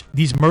merch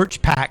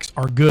packs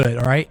are good,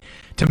 all right?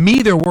 To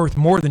me, they're worth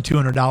more than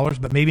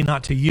 $200, but maybe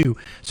not to you.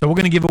 So we're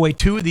going to give away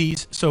 2 of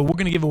these. So we're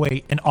going to give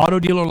away an Auto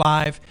Dealer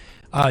Live,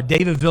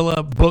 David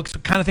Villa books,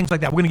 kind of things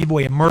like that. We're going to give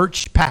away a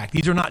merch pack.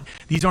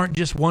 These aren't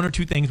just 1 or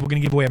 2 things. We're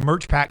going to give away a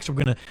merch pack. So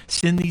we're going to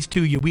send these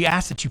to you. We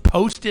ask that you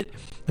post it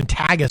and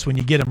tag us when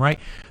you get them, right?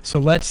 So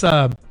let's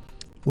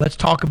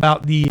talk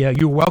about the.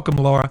 You're welcome,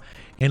 Laura.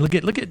 And look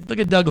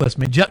at Douglas,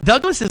 man.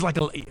 Douglas is like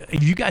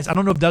if you guys, I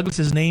don't know if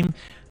Douglas's name.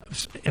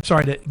 I'm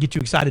sorry to get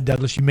you excited,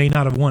 Douglas. You may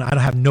not have won. I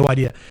have no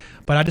idea.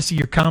 But I just see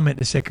your comment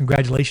that said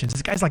congratulations.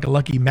 This guy's like a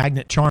lucky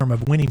magnet charm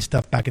of winning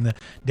stuff back in the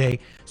day.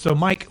 So,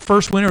 Mike,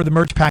 first winner of the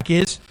merch pack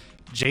is?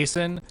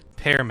 Jason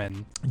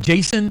Perriman.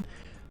 Jason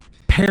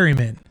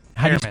Perriman.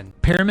 Perriman?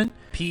 Pearman.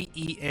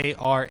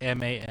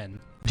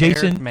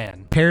 Jason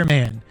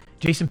Perriman.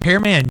 Jason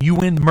Perriman, you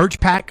win merch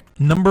pack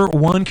number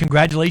 1.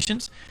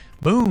 Congratulations.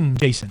 Boom,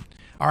 Jason.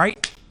 All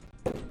right.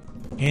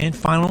 And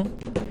final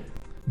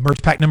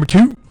merch pack number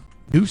 2.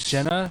 Deuce.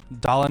 Jenna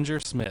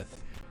Dollinger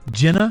Smith.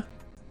 Jenna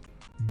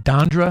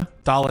Dollinger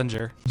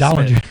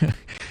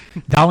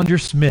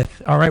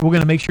Smith. All right, we're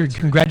going to make sure.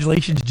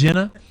 Congratulations,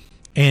 Jenna.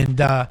 And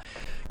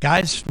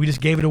guys, we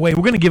just gave it away.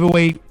 We're going to give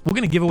away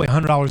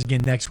 $100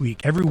 again next week.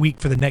 Every week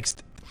for the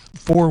next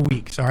 4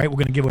 weeks. All right, we're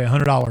going to give away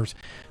 $100.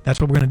 That's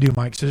what we're going to do,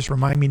 Mike. So just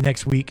remind me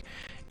next week.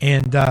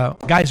 And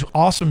guys,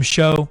 awesome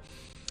show.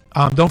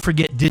 Don't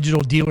forget Digital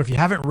Dealer. If you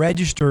haven't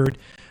registered,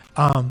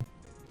 we're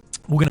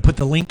going to put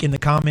the link in the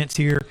comments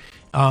here.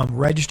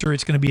 Register.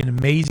 It's going to be an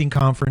amazing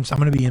conference. I'm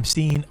going to be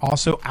emceeing.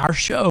 Also, our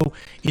show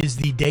is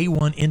the day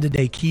 1 end of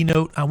day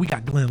keynote. We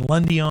got Glenn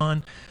Lundy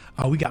on.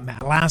 We got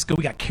Matt Lasko.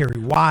 We got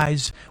Kerry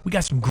Wise. We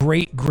got some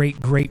great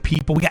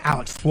people. We got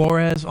Alex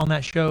Flores on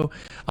that show.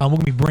 We're going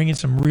to be bringing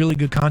some really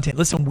good content.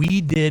 Listen, we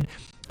did,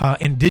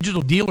 and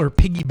Digital Dealer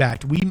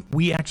piggybacked.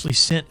 We actually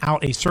sent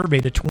out a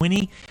survey to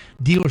 20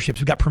 dealerships.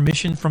 We got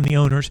permission from the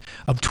owners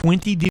of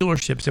 20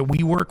 dealerships that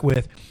we work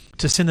with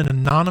to send an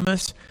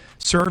anonymous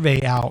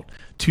survey out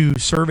to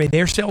survey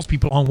their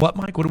salespeople on what,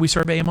 Mike? What do we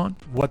survey them on?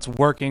 What's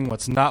working,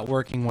 what's not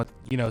working, what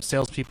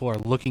salespeople are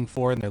looking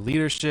for in their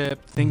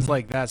leadership, things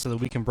like that, so that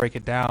we can break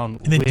it down.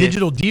 And then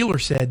Digital Dealer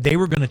said they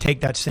were going to take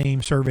that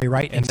same survey,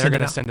 right? And they're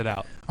going to send it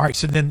out. All right,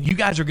 so then you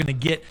guys are going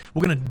to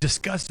we're going to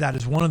discuss that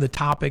as one of the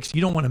topics. You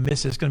don't want to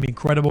miss it. It's going to be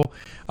incredible.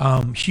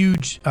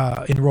 Huge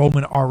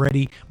enrollment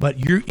already. But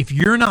if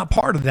you're not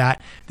part of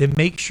that, then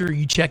make sure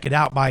you check it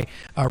out by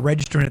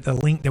registering at the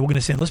link that we're going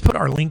to send. Let's put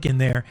our link in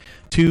there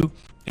too.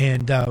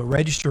 And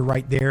register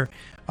right there.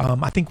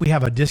 I think we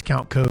have a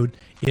discount code.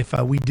 If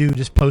we do,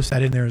 just post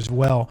that in there as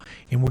well,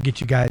 and we'll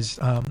get you guys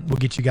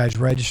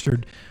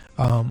registered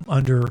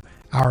under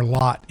our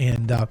lot.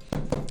 And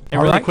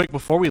really quick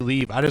before we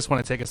leave, I just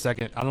want to take a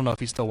second. I don't know if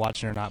he's still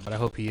watching or not, but I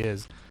hope he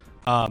is.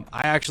 I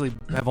actually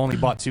have only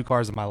bought 2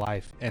 cars in my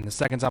life, and the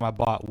second time I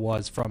bought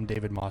was from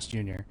David Moss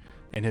Jr.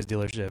 in his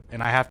dealership,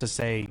 and I have to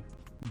say,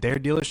 their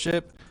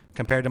dealership,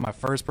 compared to my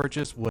first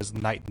purchase, was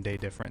night and day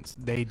difference.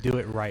 They do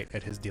it right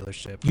at his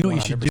dealership. You know what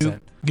you should do?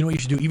 You know what you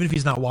should do? Even if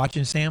he's not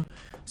watching, Sam,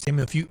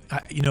 if you,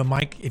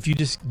 Mike, if you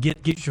just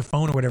get your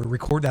phone or whatever,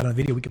 record that on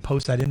video, we could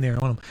post that in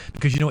there on him,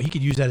 because he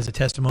could use that as a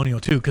testimonial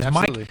too. Because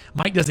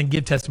Mike doesn't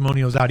give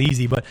testimonials out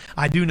easy, but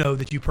I do know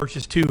that you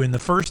purchased 2. In the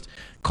first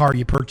car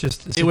you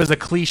purchased, it was a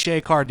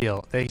cliche car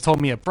deal. They told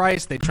me a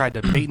price. They tried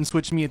to bait and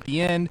switch me at the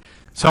end.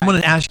 So I'm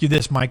going to ask you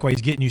this, Mike, while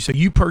he's getting you. So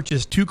you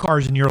purchased 2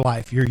 cars in your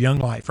life, your young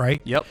life,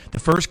 right? Yep. The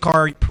first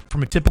car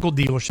from a typical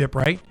dealership,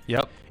 right?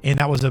 Yep. And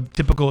that was a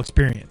typical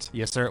experience.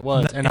 Yes, sir, it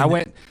was. And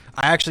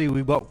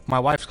my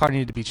wife's car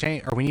needed to be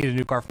changed, or we needed a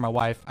new car for my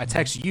wife. I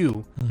text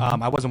you.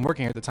 I wasn't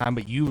working at the time,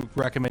 but you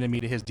recommended me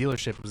to his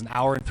dealership. It was an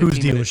hour and 15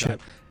 minutes. Whose dealership?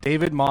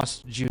 David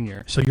Moss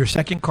Jr. So your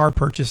second car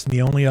purchase, and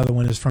the only other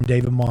one is from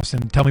David Moss.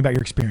 And tell me about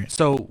your experience.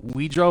 So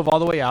we drove all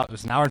the way out. It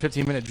was an hour and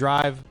 15-minute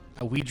drive.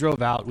 We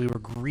drove out. We were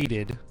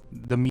greeted.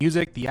 The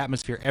music, the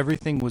atmosphere,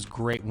 everything was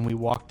great when we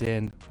walked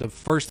in. The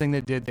first thing they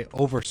did, they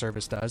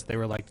over-serviced us. They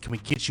were like, "Can we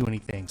get you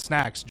anything?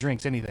 Snacks,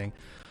 drinks, anything?"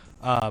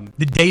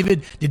 Did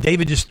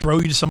David just throw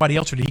you to somebody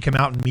else, or did he come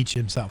out and meet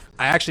you himself?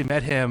 I actually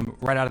met him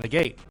right out of the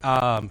gate.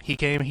 He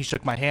came, he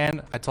shook my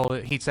hand.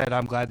 He said,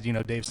 "I'm glad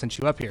Dave sent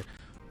you up here."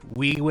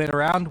 We went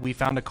around. We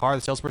found a car.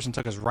 The salesperson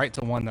took us right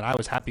to one that I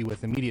was happy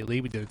with immediately.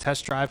 We did a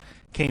test drive,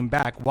 came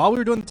back. While we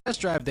were doing the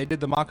test drive, they did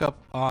the mock-up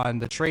on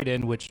the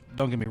trade-in, which,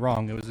 don't get me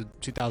wrong, it was a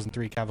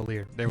 2003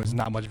 Cavalier. There was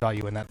not much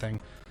value in that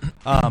thing.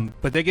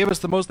 But they gave us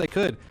the most they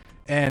could,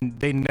 and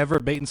they never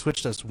bait and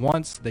switched us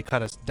once. They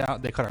cut us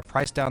down. They cut our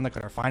price down. They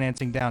cut our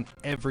financing down.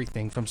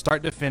 Everything from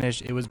start to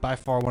finish. It was by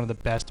far one of the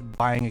best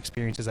buying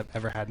experiences I've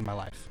ever had in my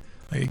life.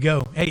 There you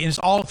go. Hey, and it's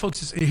all,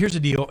 folks, here's the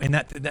deal, and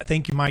that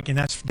thank you, Mike, and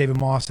that's David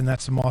Moss, and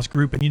that's the Moss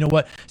Group. And you know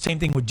what? Same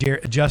thing with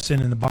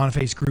Justin and the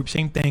Boniface Group.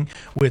 Same thing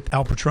with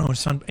Al Patron.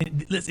 Son.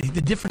 And listen,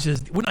 the difference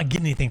is we're not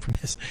getting anything from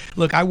this.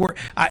 Look,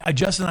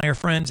 Justin and I are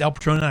friends. Al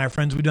Patron and I are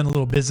friends. We've done a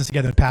little business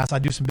together in the past. I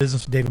do some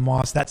business with David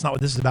Moss. That's not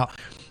what this is about.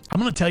 I'm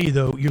going to tell you,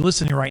 though, you're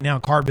listening right now,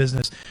 car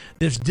business,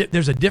 there's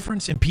a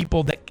difference in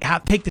people that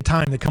take the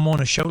time to come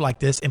on a show like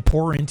this and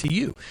pour into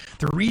you.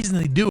 The reason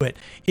they do it,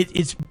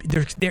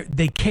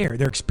 they care.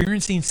 They're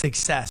experiencing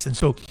success. And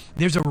so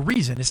there's a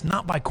reason. It's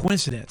not by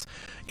coincidence.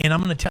 And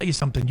I'm going to tell you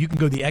something. You can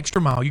go the extra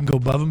mile. You can go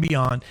above and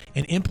beyond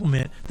and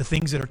implement the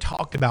things that are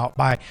talked about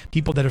by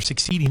people that are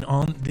succeeding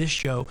on this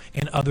show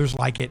and others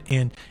like it.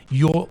 And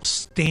you'll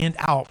stand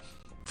out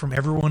from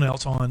everyone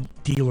else on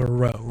Dealer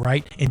Row,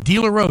 right? And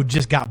Dealer Row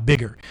just got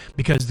bigger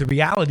because the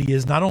reality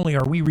is not only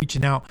are we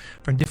reaching out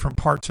from different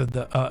parts of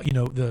the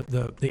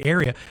the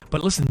area,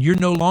 but listen, you're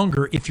no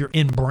longer, if you're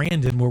in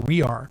Brandon where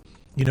we are,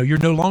 you're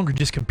no longer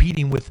just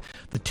competing with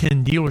the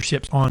 10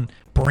 dealerships on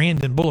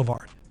Brandon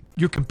Boulevard.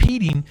 You're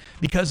competing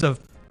because of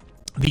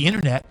the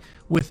internet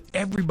with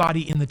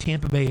everybody in the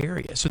Tampa Bay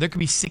area. So there could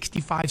be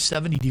 65,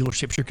 70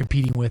 dealerships you're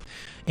competing with,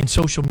 and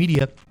social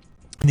media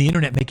and the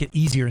internet make it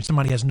easier, and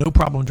somebody has no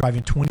problem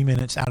driving 20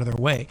 minutes out of their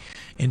way.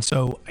 And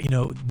so,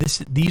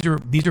 these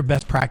are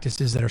best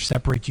practices that are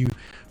separate you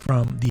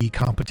from the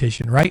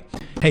competition, right?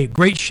 Hey,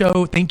 great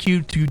show. Thank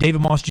you to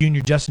David Moss Jr.,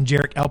 Justin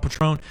Jarrett, El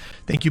Patron.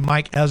 Thank you,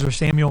 Mike, Ezra,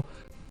 Samuel.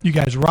 You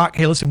guys rock.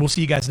 Hey, listen, we'll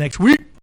see you guys next week.